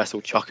remember are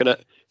Thistle chucking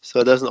it, so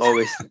it doesn't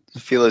always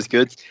feel as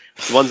good.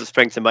 The ones that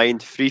spring to mind,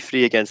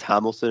 3-3 against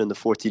Hamilton in the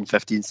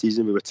 14-15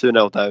 season. We were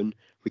 2-0 down.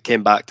 We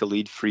came back to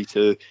lead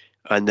 3-2,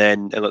 and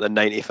then in like the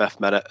 95th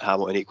minute,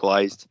 Hamilton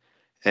equalised.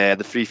 The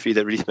 3-3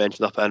 that Reiss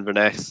mentioned up at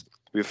Inverness,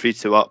 we were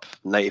 3-2 up,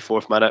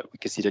 94th minute, we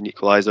conceded an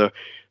equaliser.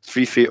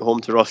 3-3 at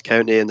home to Ross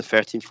County in the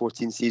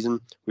 13-14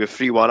 season. We were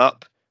 3-1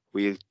 up,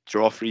 we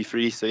draw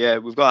 3-3. So yeah,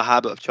 we've got a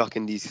habit of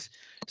chucking these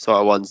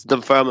sort of ones.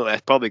 Dunfermline,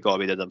 it's probably got to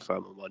be the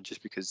Dunfermline one,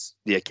 just because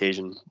the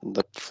occasion,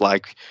 the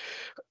flag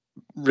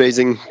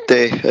raising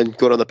day and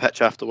going on the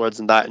pitch afterwards,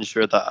 and that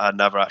ensured that I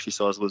never actually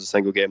saw us lose a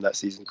single game that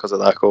season because of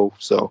that goal.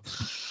 So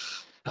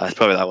it's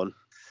probably that one.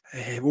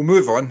 We'll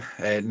move on.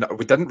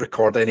 We didn't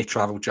record any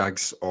travel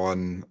jags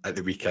at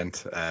the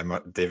weekend.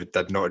 David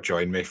did not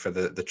join me for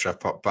the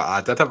trip up, but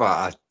I did have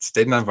I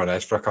stayed in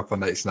Inverness for a couple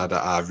of nights and had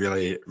a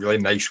really, really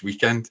nice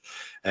weekend.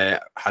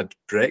 Had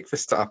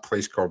breakfast at a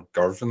place called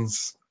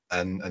Girvan's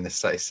in the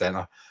city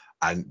centre,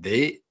 and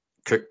they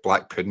cooked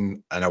black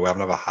pudding in a way I've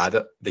never had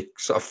it. They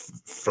sort of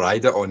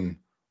fried it on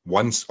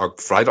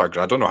fried it,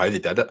 I don't know how they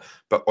did it,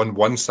 but on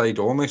one side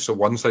only. So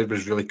one side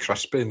was really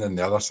crispy, and then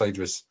the other side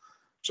was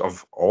sort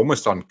of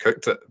almost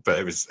uncooked. But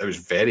it was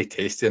very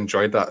tasty.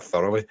 Enjoyed that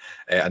thoroughly.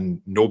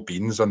 And no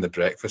beans on the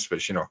breakfast,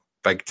 which,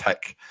 big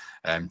tick.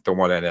 Don't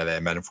want any of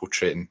them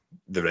infiltrating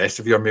the rest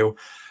of your meal.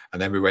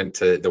 And then we went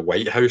to the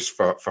White House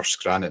for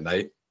scran at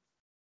night.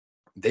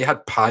 They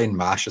had pie and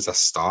mash as a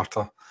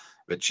starter,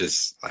 which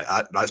is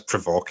that's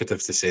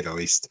provocative to say the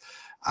least.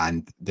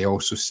 And they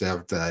also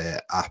served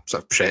a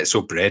sort of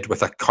pretzel bread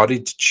with a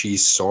curried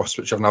cheese sauce,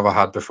 which I've never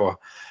had before.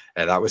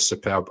 That was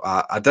superb.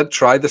 I did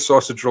try the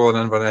sausage roll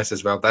in Inverness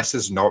as well. This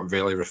is not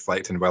really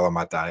reflecting well on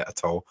my diet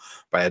at all,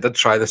 but I did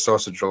try the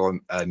sausage roll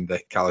in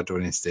the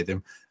Caledonian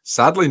Stadium.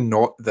 Sadly,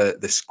 not the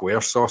square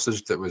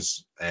sausage that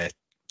was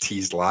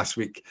teased last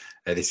week.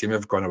 They seem to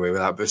have gone away with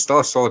that, but it's still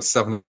a solid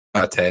 7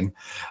 out of 10.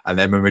 And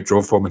then when we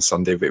drove home on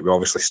Sunday, we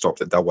obviously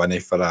stopped at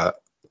Dalwhinnie for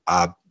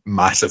a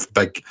massive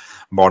big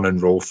morning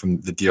roll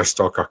from the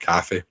Deerstalker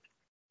Cafe,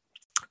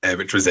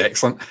 which was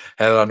excellent.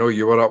 Heather, I know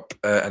you were up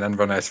in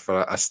Inverness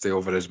for a stay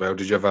over as well.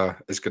 Did you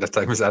have as good a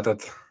time as I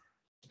did?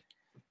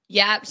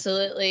 Yeah,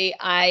 absolutely.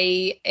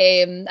 I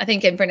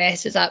think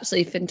Inverness is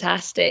absolutely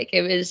fantastic.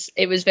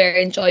 It was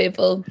very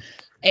enjoyable.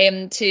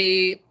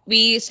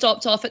 We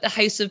stopped off at the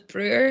House of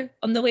Brewer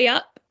on the way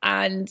up,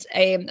 and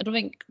I don't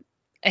think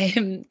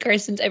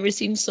Kirsten's ever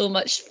seen so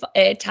much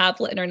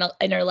tablet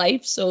in her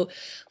life. So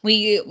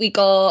we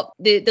got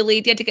the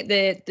lady had to get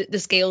the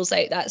scales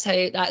out. That's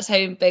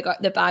how big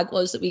the bag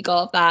was that we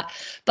got of that.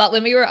 But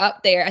when we were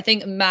up there, I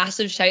think a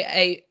massive shout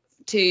out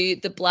to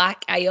the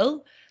Black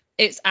Isle.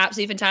 It's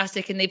absolutely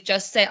fantastic, and they've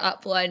just set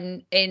up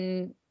one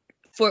in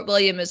Fort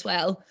William as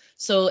well.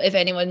 So if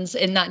anyone's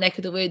in that neck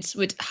of the woods,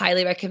 would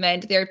highly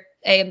recommend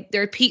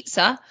their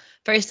pizza.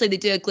 Firstly, they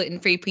do a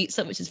gluten-free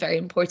pizza, which is very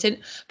important,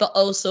 but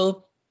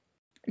also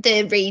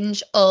the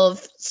range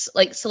of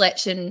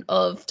selection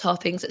of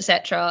toppings,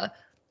 etc.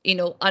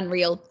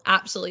 Unreal,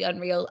 absolutely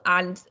unreal.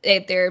 And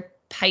their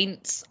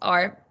pints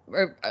are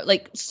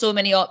like so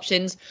many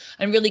options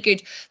and really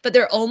good, but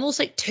they're almost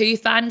like too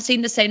fancy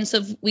in the sense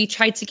of we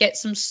tried to get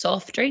some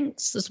soft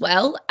drinks as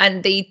well,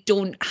 and they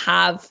don't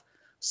have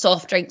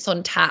soft drinks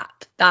on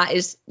tap. That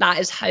is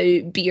how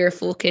beer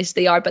focused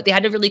they are. But they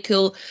had a really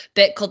cool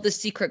bit called the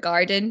Secret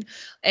Garden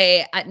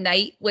at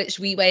night, which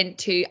we went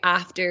to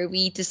after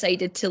we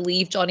decided to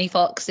leave Johnny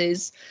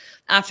Fox's,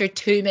 after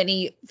too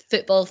many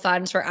football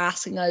fans were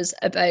asking us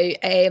about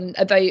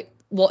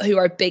who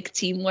our big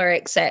team were,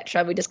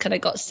 etc. We just kind of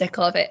got sick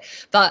of it.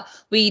 But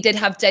we did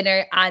have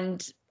dinner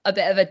and a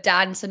bit of a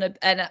dance and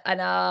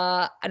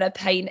a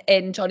pint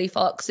in Johnny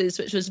Fox's,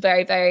 which was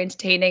very, very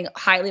entertaining.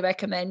 Highly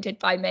recommended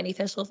by many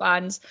Thistle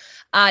fans,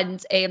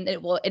 and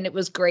it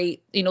was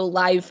great.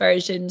 Live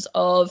versions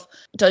of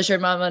 "Does Your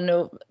Mama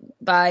Know"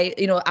 by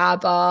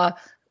ABBA,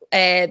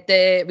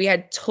 We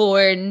had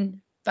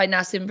Torn by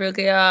Nassim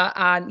Bruglia,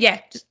 and yeah,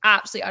 just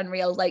absolutely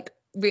unreal. Like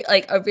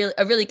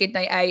a really good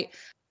night out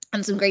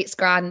and some great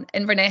scran.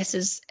 Inverness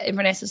is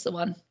the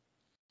one.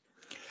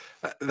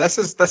 This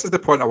is the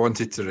point I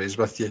wanted to raise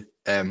with you,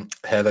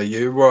 Heather.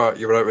 You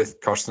were out with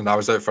Kirsten. I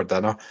was out for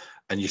dinner,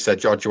 and you said,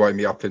 "George, you want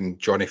me up in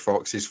Johnny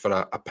Fox's for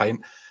a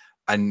pint?"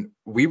 And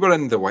we were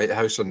in the White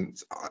House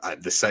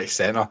at the city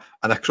centre,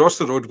 and across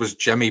the road was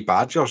Jimmy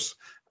Badger's,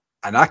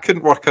 and I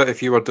couldn't work out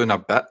if you were doing a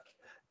bit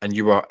and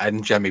you were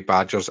in Jimmy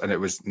Badger's and it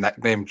was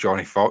nicknamed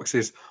Johnny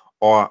Fox's,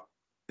 or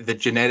the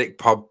generic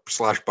pub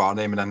 / bar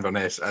name in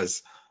Inverness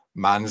is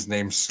man's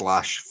name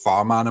 /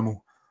 farm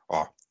animal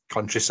or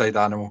countryside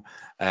animal.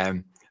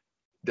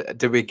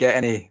 Do we get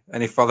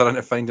any further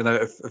into finding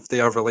out if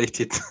they are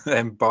related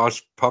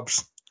bars,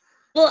 pubs?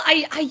 Well,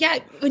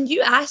 I when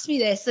you asked me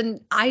this,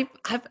 and I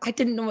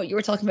didn't know what you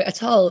were talking about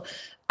at all,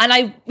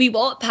 and we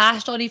walked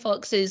past Johnny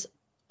Fox's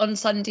on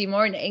Sunday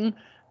morning,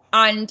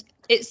 and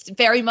it's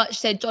very much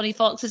said Johnny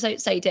Fox is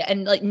outside it,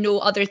 and like no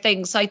other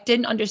things. So I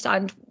didn't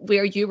understand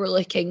where you were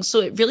looking.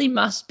 So it really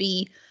must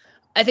be.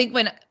 I think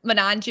when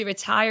Andrew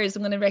retires,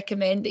 I'm going to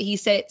recommend that he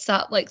sets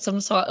up like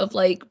some sort of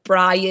like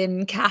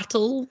Brian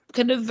Cattle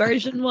kind of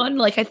version one.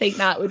 Like I think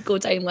that would go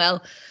down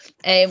well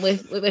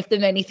with the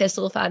many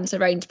Thistle fans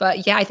around.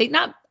 But yeah, I think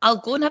that I'll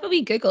go and have a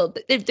wee Google.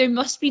 There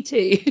must be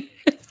two.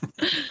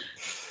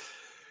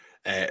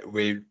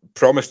 We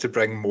promised to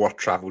bring more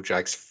Travel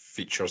Jags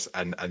features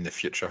in the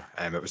future.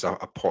 It was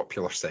a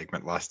popular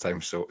segment last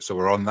time, so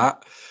we're on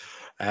that.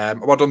 A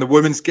word on the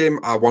women's game,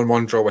 a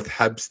 1-1 draw with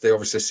Hibs. They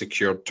obviously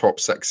secured top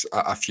 6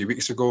 a few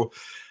weeks ago.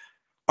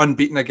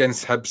 Unbeaten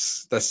against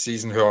Hibs this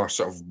season, who are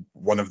sort of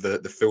one of the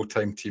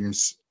full-time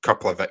teams.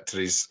 Couple of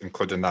victories,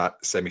 including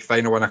that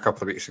semi-final win a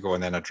couple of weeks ago,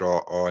 and then a draw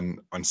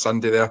on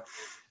Sunday there.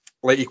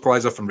 Late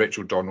equaliser from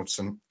Rachel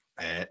Donaldson.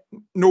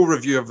 No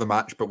review of the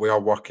match, but we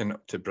are working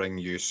to bring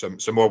you some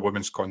more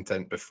women's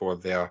content before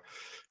their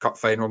cup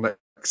final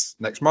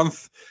next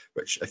month,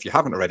 which if you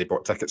haven't already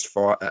bought tickets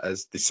for, it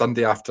is the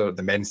Sunday after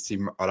the men's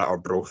team are at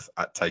Arbroath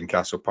at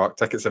Tynecastle Park.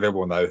 Tickets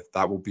available now.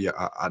 That will be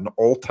an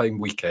all-time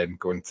weekend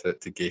going to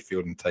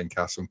Gayfield and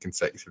Tynecastle in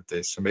consecutive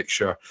days, so make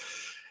sure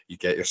you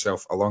get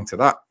yourself along to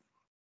that.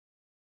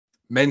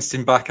 Men's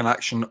team back in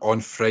action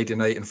on Friday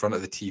night in front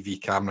of the TV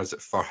cameras at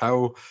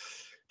Firhill.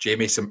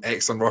 Jamie, some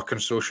excellent work on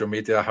social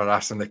media,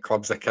 harassing the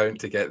club's account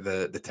to get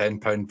the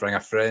 £10 bring a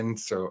friend.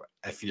 So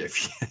if you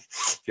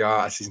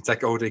are a season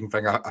ticket holder, you can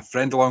bring a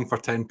friend along for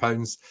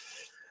 £10.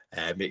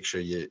 Make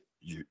sure you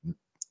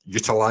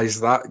utilise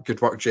that.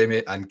 Good work,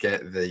 Jamie, and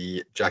get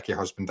the Jackie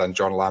Husband and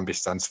John Lambie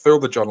stands full.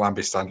 The John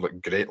Lambie stand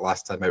looked great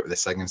last time out with the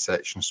singing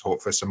section, so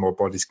hopefully some more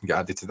bodies can get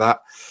added to that.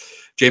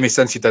 Jamie,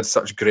 since you did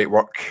such great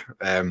work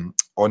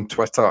on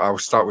Twitter, I'll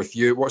start with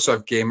you. What sort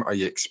of game are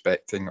you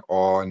expecting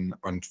on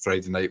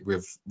Friday night?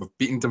 We've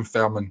beaten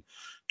Dunfermline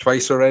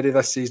twice already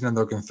this season, and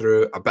they're going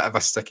through a bit of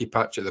a sticky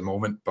patch at the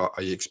moment, but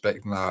are you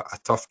expecting a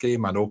tough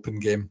game, an open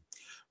game?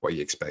 What are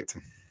you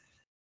expecting?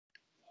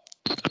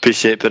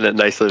 Appreciate putting it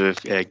nicely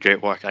with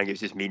great work. I think it's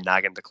just me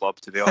nagging the club,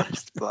 to be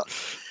honest. But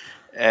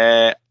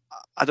I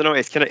don't know.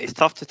 It's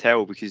tough to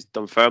tell because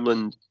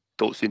Dunfermline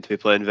don't seem to be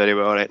playing very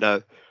well right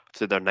now.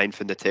 So they're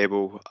 9th in the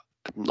table.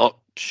 I'm not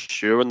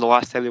sure when the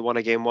last time they won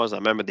a game was. I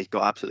remember they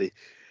got absolutely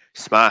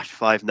smashed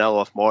 5-0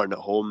 off Morton at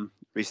home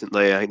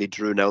recently. I think they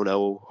drew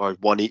 0-0 or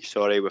 1 each,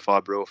 with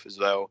Arbroath as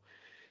well.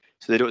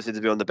 So they don't seem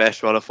to be on the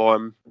best run of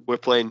form. We're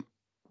playing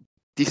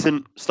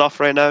decent stuff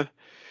right now,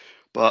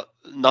 but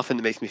nothing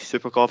that makes me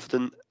super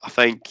confident. I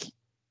think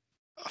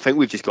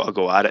we've just got to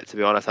go at it, to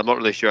be honest. I'm not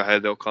really sure how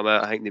they'll come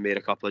out. I think they made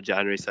a couple of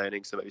January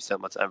signings, so maybe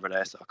similar to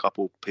Inverness, a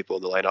couple people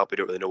in the lineup. We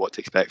don't really know what to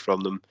expect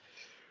from them.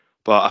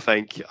 But I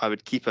think I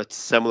would keep a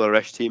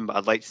similar-ish team, but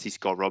I'd like to see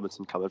Scott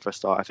Robinson come in for a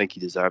start. I think he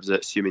deserves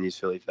it, assuming he's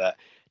fully fit.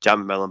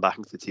 Jam McMillan back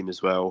into the team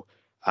as well.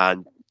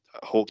 And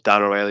I hope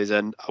Dan O'Reilly's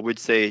in. I would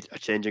say a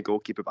change in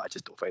goalkeeper, but I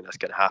just don't think that's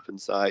going to happen.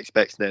 So I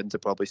expect Snedden to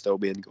probably still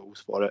be in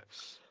goals for it.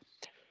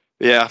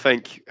 But yeah, I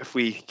think if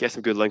we get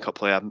some good link-up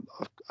play,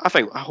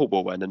 I hope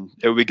we'll win. And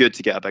it would be good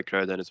to get a big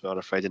crowd in as well on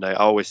a Friday night.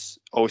 I always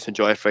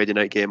enjoy a Friday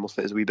night game. I think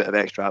there's a wee bit of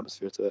extra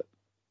atmosphere to it.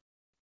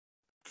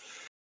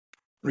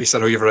 Reiss, I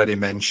know you've already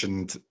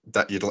mentioned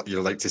that you'd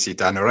like to see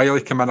Dan O'Reilly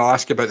come in. I'll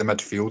ask you about the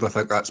midfield. I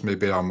think that's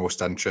maybe our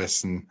most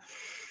interesting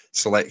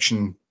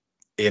selection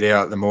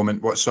area at the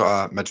moment. What sort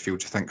of midfield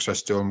do you think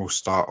Chris Dillon will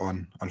start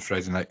on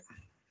Friday night?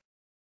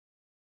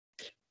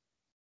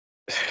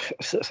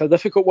 It's a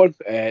difficult one.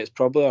 It's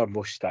probably our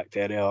most stacked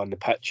area on the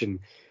pitch, and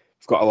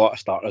we've got a lot of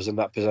starters in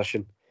that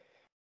position.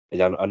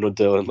 And I know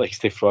Dillon likes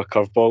to throw a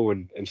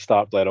curveball and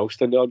start Blair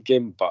Alston in the odd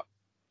game, but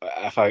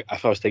if I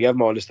was to give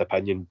my honest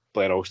opinion,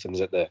 Blair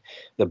Alston's at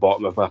the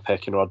bottom of my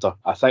pecking order.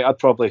 I think I'd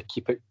probably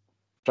keep it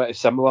pretty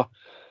similar,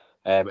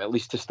 at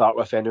least to start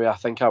with anyway. I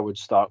think I would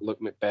start Luke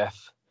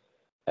Macbeth,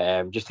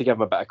 just to give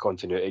him a bit of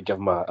continuity, give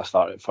him a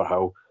start at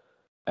Firhill.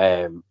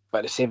 But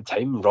at the same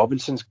time,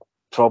 Robinson's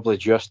probably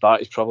due a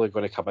start. He's probably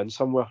going to come in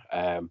somewhere.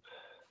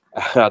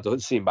 I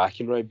don't see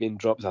McInroy being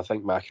dropped. I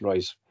think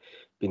McInroy's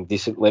been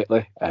decent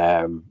lately.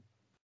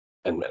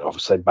 and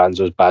obviously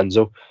Banzo's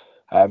Banzo.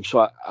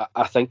 So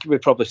I think we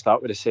probably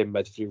start with the same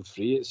midfield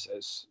three.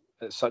 It's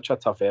such a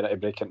tough era to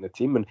break into the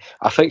team, and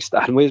I think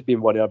Stanley's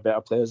been one of our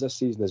better players this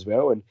season as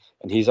well, and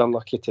he's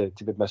unlucky to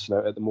be missing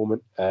out at the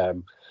moment.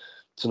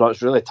 So no,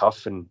 it's really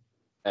tough, and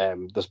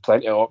there's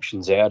plenty of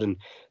options there, and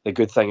the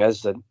good thing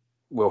is that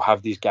we'll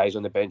have these guys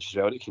on the bench as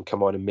well that can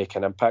come on and make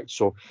an impact.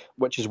 So,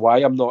 which is why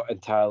I'm not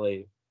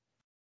entirely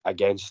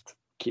against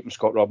keeping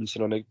Scott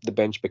Robinson on the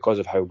bench, because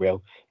of how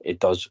well it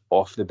does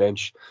off the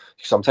bench.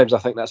 Sometimes I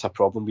think that's a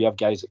problem. We have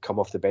guys that come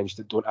off the bench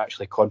that don't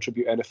actually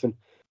contribute anything.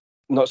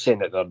 Not saying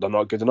that they're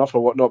not good enough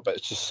or whatnot, but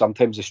it's just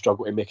sometimes they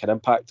struggle to make an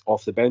impact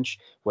off the bench,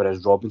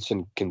 whereas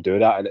Robinson can do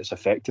that, and it's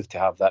effective to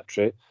have that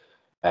trait.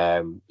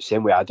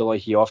 Same with Adelaide,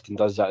 he often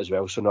does that as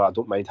well. So no, I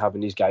don't mind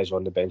having these guys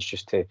on the bench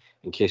just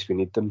in case we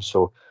need them.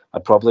 So I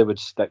probably would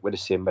stick with the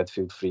same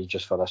midfield three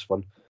just for this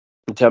one.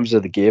 In terms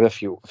of the game,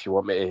 if you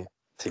want me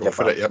to go get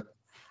for it, yep.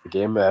 The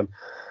game,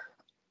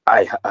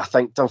 I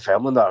think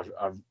Dunfermline are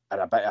in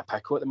a bit of a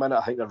pickle at the minute.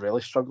 I think they're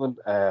really struggling.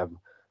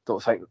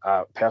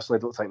 Personally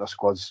don't think their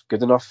squad's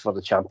good enough for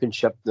the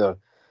Championship.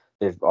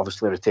 They've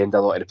obviously retained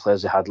a lot of the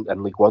players they had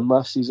in League One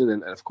last season,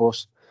 and of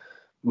course,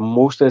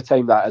 most of the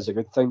time that is a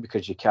good thing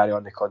because you carry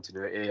on the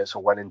continuity. It's a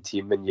winning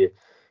team, and you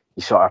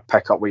sort of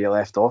pick up where you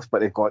left off.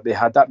 But they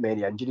had that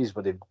many injuries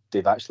where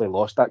they've actually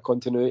lost that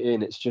continuity,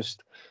 and it's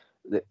just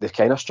they've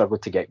kind of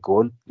struggled to get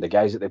going. The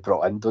guys that they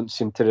brought in don't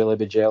seem to really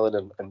be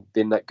gelling and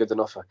being that good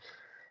enough.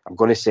 I'm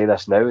going to say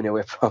this now, and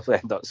he'll probably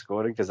end up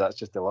scoring because that's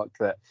just the luck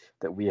that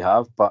we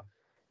have. But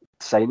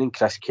signing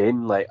Chris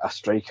Kane, like a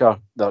striker,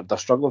 they're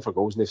struggling for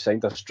goals, and they've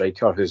signed a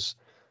striker who's,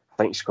 I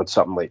think, scored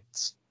something like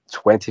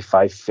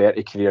 25,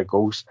 30 career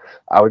goals.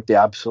 I would be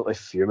absolutely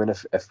fuming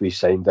if we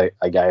signed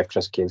a guy of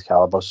Chris Kane's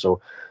calibre.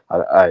 So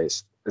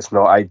it's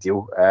not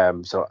ideal.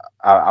 So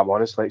I'm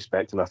honestly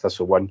expecting a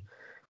Thistle win,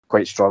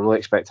 quite strongly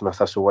expecting a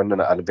Thistle win,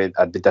 and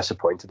I'd be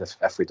disappointed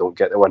if we don't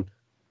get the win.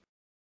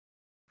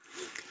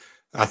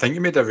 I think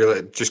you made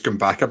just going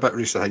back a bit,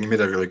 Reiss, I think you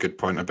made a really good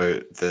point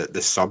about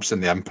the subs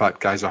and the impact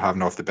guys are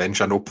having off the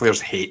bench. I know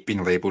players hate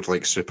being labelled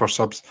like super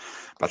subs,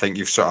 but I think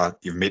you've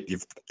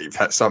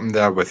hit something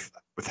there with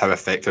how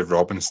effective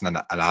Robinson and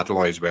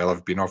Adelaide as well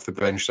have been off the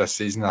bench this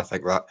season. I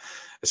think that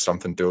is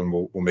something Dylan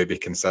will maybe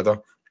consider.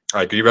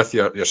 I agree with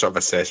your sort of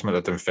assessment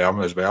of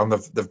Dunfermline as well, and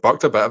they've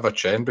bucked a bit of a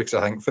trend, because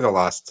I think for the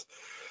last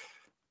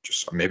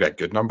just maybe a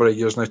good number of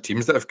years now,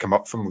 teams that have come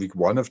up from League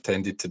One have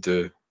tended to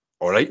do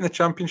all right in the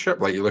Championship.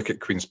 Like you look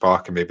at Queen's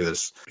Park, and maybe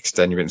there's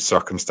extenuating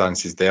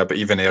circumstances there, but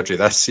even Airdrie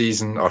this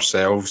season,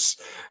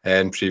 ourselves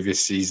and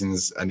previous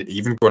seasons, and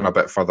even going a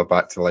bit further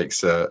back to the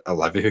likes of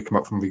Levy, who came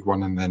up from League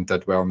One and then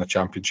did well in the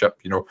Championship.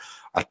 You know,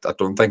 I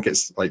don't think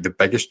it's like the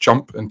biggest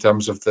jump in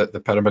terms of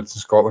the pyramids in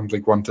Scotland,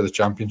 League One to the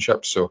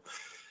Championship. So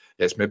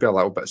it's maybe a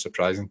little bit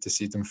surprising to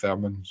see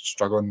Dunfermline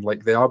struggling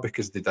like they are,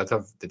 because they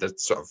did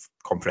sort of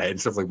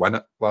comprehensively win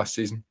it last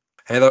season.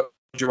 Heather,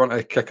 do you want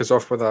to kick us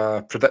off with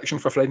a prediction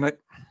for Friday night?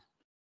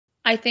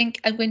 I think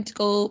I'm going to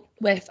go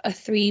with a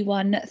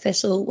 3-1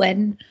 Thistle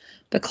win,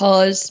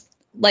 because,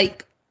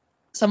 like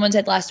someone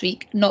said last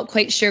week, not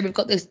quite sure we've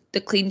got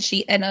the clean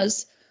sheet in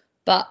us,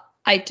 but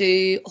I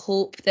do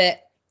hope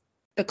that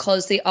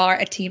because they are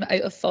a team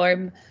out of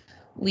form,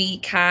 we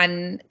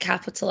can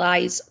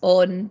capitalise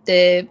on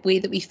the way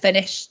that we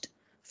finished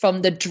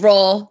from the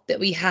draw that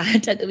we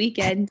had at the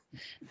weekend,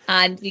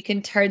 and we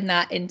can turn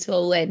that into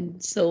a win.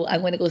 So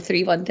I'm going to go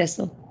 3-1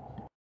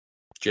 Thistle.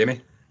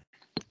 Jamie?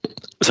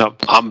 So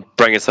I'm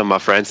bringing some of my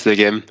friends to the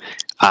game,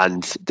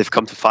 and they've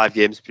come to 5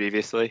 games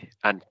previously,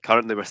 and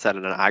currently we're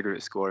sitting an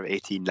aggregate score of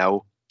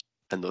 18-0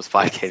 in those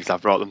 5 games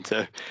I've brought them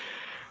to.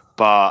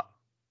 But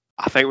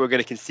I think we're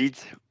going to concede,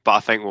 but I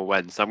think we'll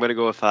win. So I'm going to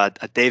go with a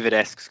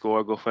David-esque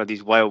score, go for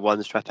these wild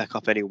ones, try to pick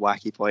up any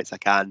wacky points I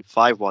can.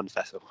 5-1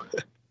 Thistle.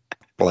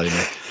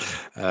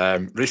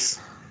 Blimey. Reiss?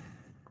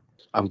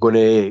 I'm going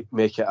to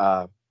make it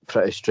a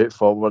pretty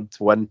straightforward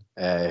win.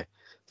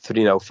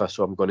 3-0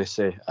 Thistle, I'm going to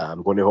say.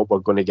 I'm going to hope we're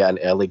going to get an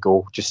early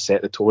goal, just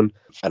set the tone,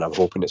 and I'm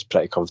hoping it's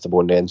pretty comfortable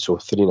in the end. So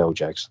 3-0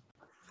 Jags.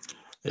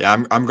 Yeah,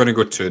 I'm going to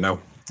go 2-0.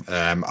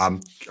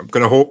 I'm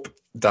going to hope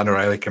Dan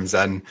O'Reilly comes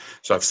in,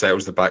 sort of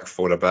settles the back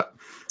four a bit,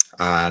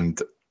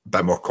 and a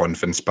bit more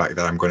confidence back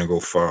there. I'm going to go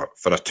for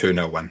a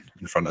 2-0 win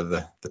in front of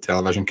the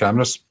television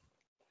cameras.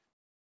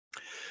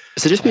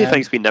 So just me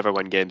thinks we never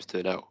win games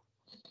 2-0.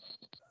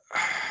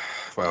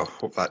 Well,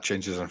 hope that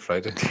changes on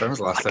Friday. When was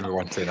the last time we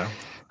won 2-0?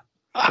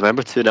 I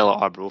remember 2-0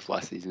 at Arbroath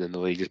last season in the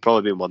league. It's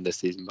probably been one this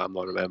season, but I'm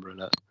not remembering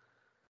it.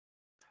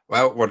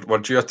 Well, we're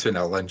due a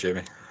 2-0 then,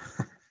 Jamie.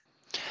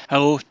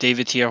 Hello,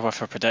 David here with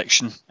a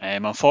prediction.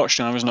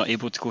 Unfortunately, I was not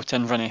able to go to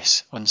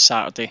Inverness on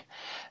Saturday.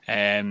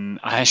 I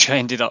actually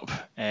ended up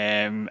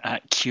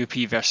at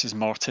QP versus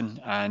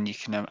Morton, and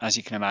as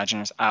you can imagine,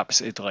 I was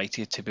absolutely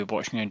delighted to be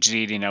watching a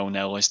dreary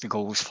 0-0 as the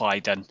goals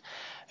flied in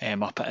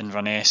up at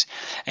Inverness.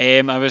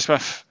 I was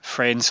with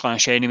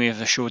friend/enemy of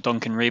the show,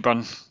 Duncan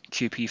Rayburn,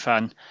 QP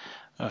fan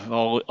of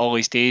all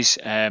his days,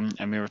 and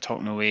we were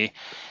talking away,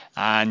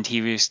 and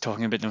he was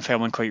talking about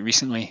Dunfermline quite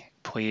recently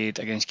played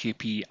against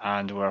QP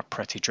and were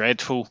pretty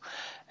dreadful.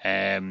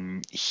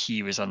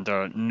 he was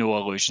under no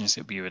illusions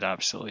that we would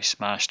absolutely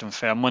smash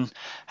Dunfermline.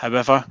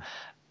 However,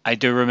 I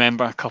do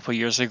remember a couple of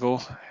years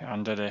ago,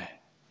 under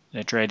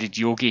the dreaded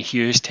Yogi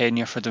Hughes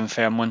tenure for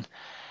Dunfermline,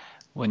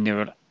 when they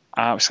were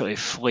absolutely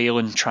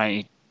flailing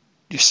trying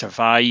to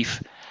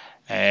survive.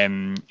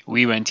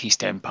 We went to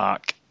East End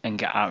Park and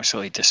get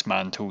absolutely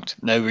dismantled.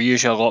 Now, we're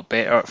usually a lot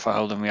better at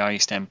Hull than we are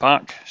East End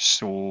Park,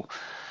 so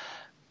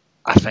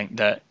I think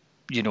that,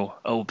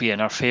 it'll be in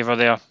our favour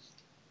there.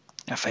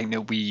 I think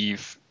that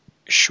we've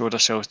showed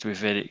ourselves to be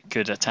very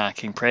good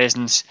attacking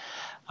presence,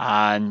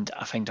 and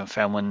I think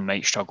Dunfermline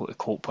might struggle to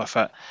cope with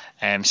it.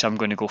 So I'm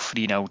going to go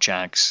 3-0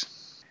 Jags.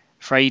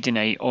 Friday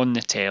night on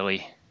the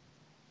telly,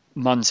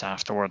 months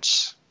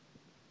afterwards,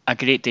 a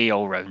great day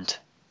all round.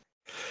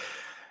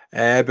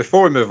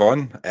 Before we move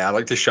on, I'd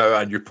like to shout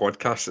out a new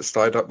podcast that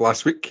started up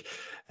last week.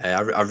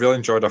 I really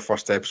enjoyed our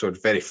first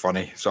episode, very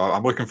funny. So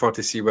I'm looking forward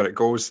to see where it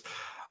goes.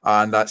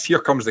 And that's Here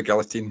Comes the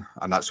Guillotine,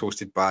 and that's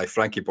hosted by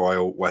Frankie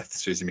Boyle with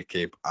Susie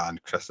McCabe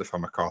and Christopher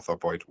MacArthur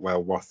Boyd.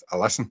 Well worth a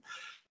listen.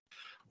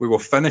 We will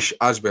finish,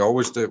 as we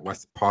always do,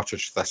 with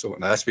Partridge Thistle.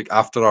 Now, this week,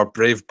 after our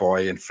brave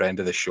boy and friend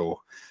of the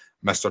show,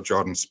 Mr.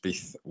 Jordan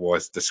Spieth,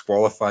 was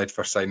disqualified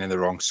for signing the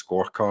wrong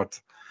scorecard,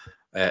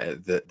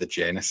 the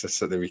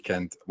Genesis at the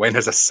weekend. When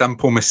has a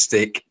simple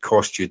mistake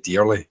cost you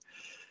dearly?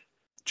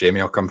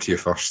 Jamie, I'll come to you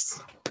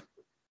first.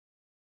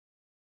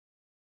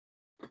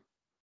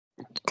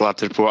 Glad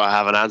to report I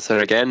have an answer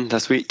again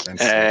this week.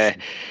 It's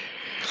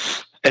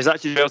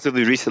actually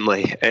relatively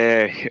recently.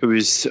 I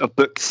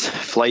booked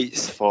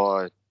flights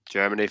for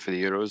Germany for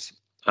the Euros,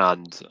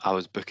 and I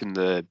was booking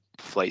the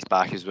flights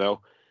back as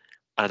well.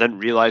 And I didn't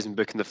realise in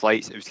booking the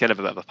flights, it was kind of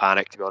a bit of a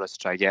panic, to be honest,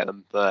 to try to get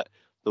them. But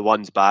the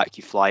ones back,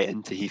 you fly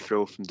into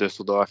Heathrow from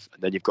Dusseldorf,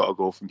 and then you've got to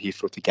go from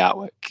Heathrow to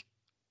Gatwick,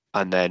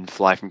 and then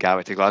fly from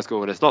Gatwick to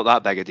Glasgow. And it's not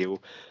that big a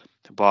deal,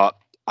 but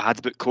I had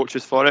to book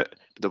coaches for it.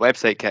 But the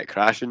website kept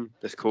crashing,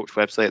 this coach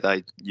website that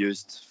I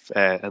used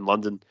in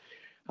London.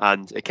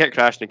 And it kept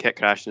crashing,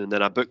 and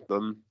then I booked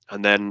them.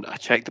 And then I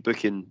checked the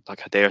booking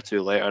like a day or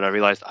two later, and I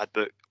realised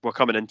we're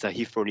coming into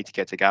Heathrow, need to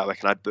get to Gatwick,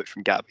 and I'd booked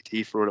from Gatwick to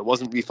Heathrow, and it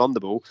wasn't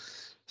refundable.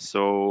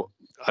 So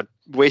I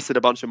wasted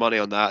a bunch of money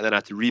on that. Then I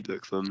had to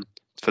rebook them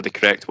for the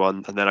correct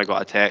one. And then I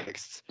got a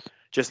text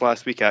just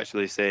last week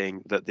actually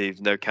saying that they've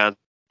now cancelled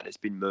and it's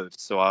been moved.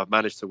 So I've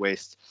managed to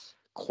waste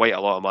quite a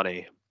lot of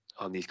money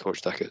on these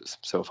coach tickets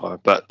so far.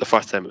 But the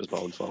first time it was my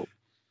own fault.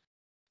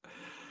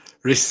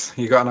 Reiss,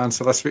 you got an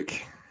answer this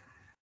week?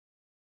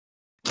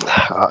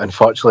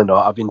 Unfortunately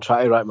not. I've been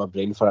trying to rack my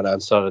brain for an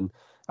answer, and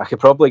I could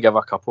probably give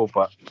a couple,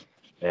 but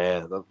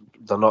they're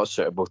not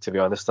suitable, to be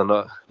honest. They're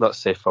not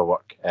safe for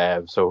work.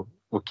 So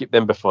we'll keep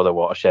them before the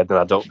watershed, and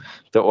I don't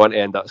want to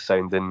end up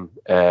sounding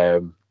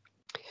don't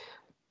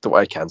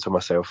want to cancel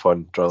myself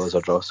on draw, lose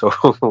or draw. So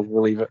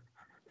we'll leave it.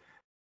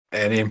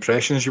 Any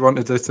impressions you want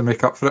to do to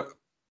make up for it?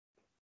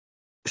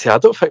 See, I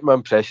don't think my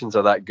impressions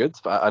are that good,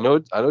 but I know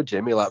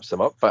Jamie laps them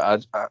up, but I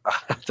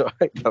don't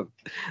think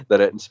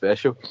they're anything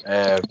special.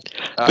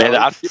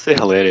 That's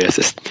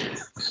hilarious.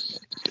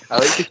 I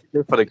like to keep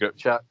them for the group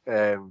chat.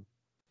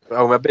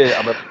 Well, maybe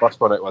I might bust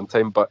one out one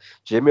time, but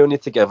Jamie will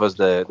need to give us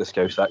the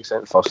Scouse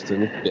accent first. We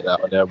need to get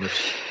that on there.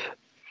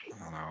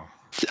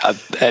 I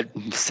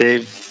know.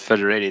 Save for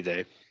a rainy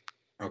day.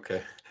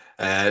 Okay.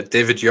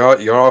 David,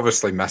 you're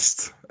obviously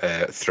missed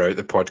throughout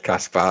the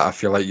podcast, but I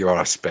feel like you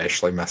are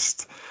especially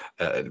missed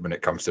when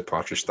it comes to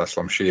Partridge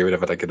Thistle. I'm sure you would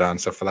have had a good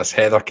answer for this.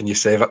 Heather, can you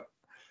save it?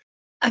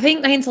 I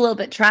think mine's a little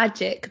bit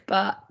tragic,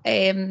 but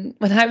when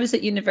I was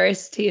at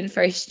university in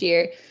first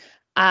year,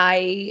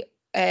 I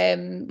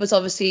was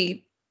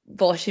obviously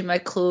washing my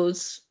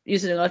clothes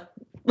using a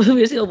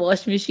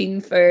washing machine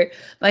for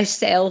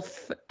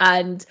myself,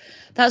 and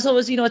that's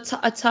always a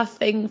tough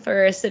thing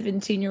for a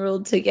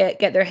 17-year-old to get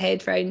their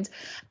head round.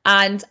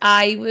 And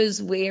I was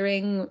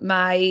wearing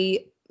my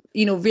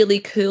really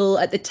cool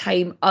at the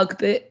time Ugg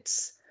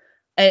boots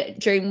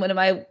during one of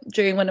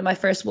my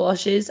first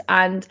washes,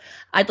 and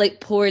I'd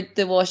poured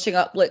the washing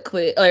up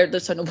liquid, or not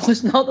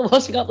the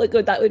washing up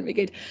liquid, that wouldn't be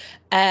good,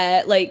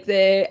 I don't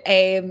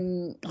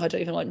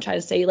even know what I'm trying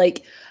to say,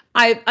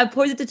 I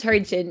poured the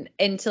detergent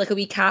into a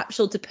wee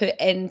capsule to put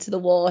into the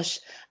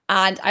wash,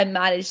 and I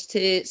managed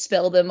to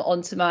spill them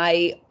onto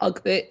my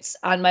Ugg boots,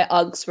 and my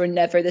Uggs were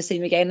never the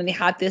same again, and they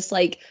had this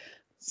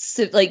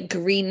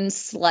green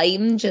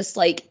slime just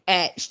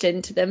etched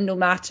into them, no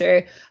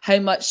matter how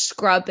much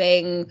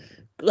scrubbing,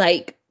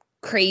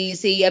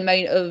 crazy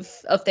amount of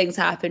things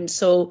happened.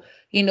 So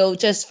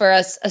just for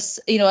a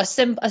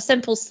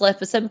simple slip,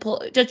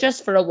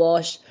 just for a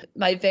wash,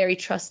 my very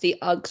trusty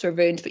Uggs were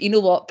ruined. But you know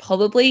what,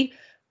 probably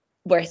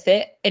worth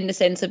it, in the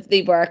sense of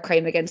they were a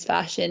crime against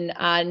fashion,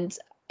 and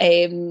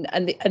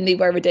they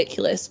were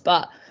ridiculous,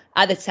 but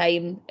at the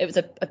time it was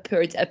a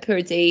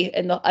poor day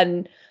in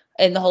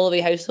the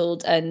Holloway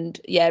household, and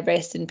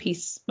rest in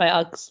peace my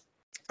Uggs.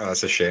 Oh,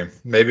 that's a shame.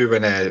 Maybe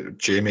when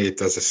Jamie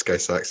does a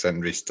Scouse accent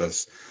and Reiss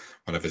does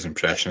one of his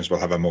impressions, we'll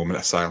have a moment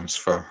of silence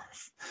for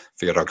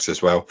your Uggs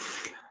as well.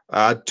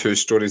 I had two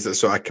stories that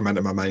sort of come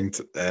into my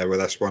mind with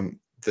this one.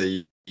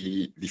 The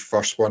the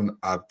first one,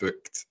 I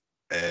booked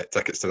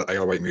tickets to the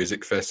Isle of Wight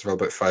Music Festival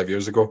about 5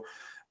 years ago.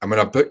 And when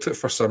I booked it,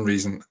 for some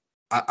reason,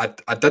 I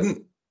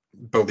didn't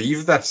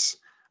believe this.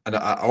 And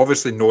I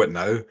obviously know it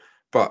now,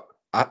 but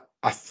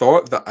I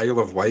thought the Isle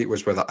of Wight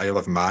was where the Isle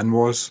of Man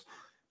was.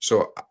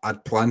 So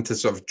I'd planned to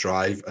sort of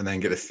drive and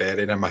then get the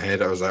ferry. And in my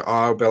head, I was like, oh,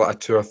 I'll be like a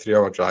 2 or 3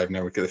 hour drive and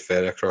then we'll get the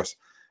ferry across.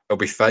 It'll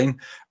be fine.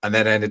 And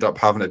then I ended up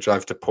having to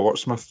drive to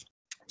Portsmouth.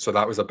 So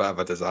that was a bit of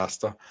a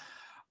disaster.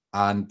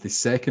 And the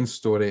second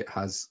story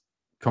has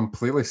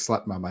completely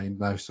slipped my mind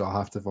now, so I'll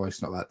have to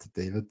voice note that to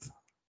David.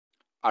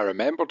 I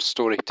remembered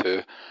story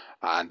 2,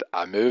 and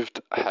I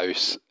moved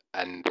house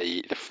in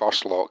the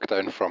first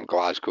lockdown from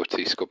Glasgow to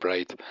East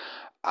Kilbride,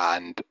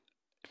 and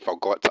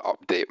forgot to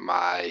update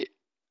my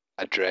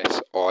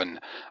address on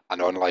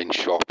an online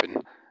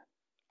shopping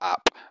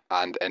app,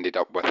 and ended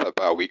up with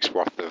about a week's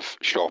worth of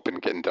shopping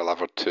getting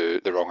delivered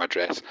to the wrong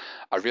address.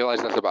 I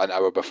realised this about an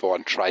hour before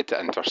and tried to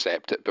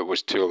intercept it, but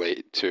was too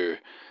late to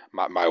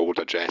my old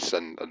address,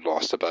 and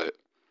lost about,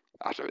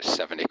 I don't know,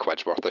 70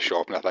 quid's worth of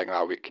shopping, I think,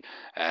 that week,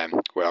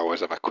 where I always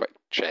have a quick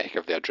check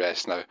of the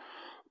address. Now,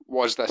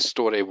 was this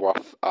story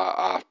worth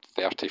a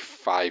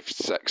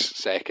 35-6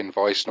 second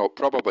voice note?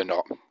 Probably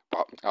not,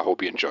 but I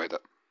hope you enjoyed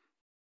it.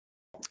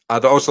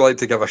 I'd also like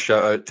to give a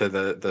shout out to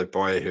the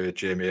boy who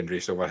Jamie and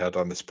Reiss overheard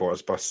on the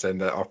Sports Bus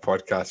send our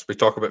podcast. We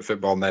talk about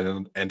football and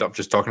then end up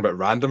just talking about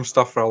random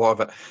stuff for a lot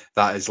of it.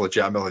 That is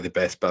legitimately the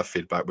best bit of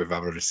feedback we've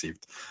ever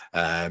received.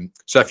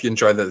 So if you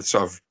enjoy the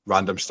sort of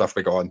random stuff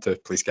we got onto,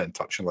 please get in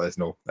touch and let us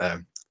know.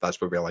 That's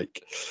what we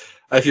like.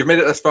 If you've made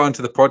it this far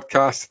into the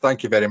podcast,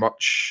 thank you very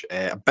much.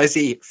 A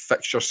busy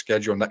fixture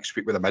schedule next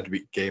week with a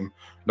midweek game.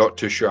 Not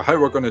too sure how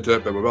we're going to do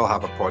it, but we will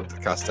have a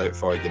podcast out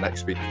for you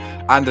next week.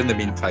 And in the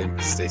meantime,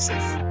 stay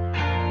safe.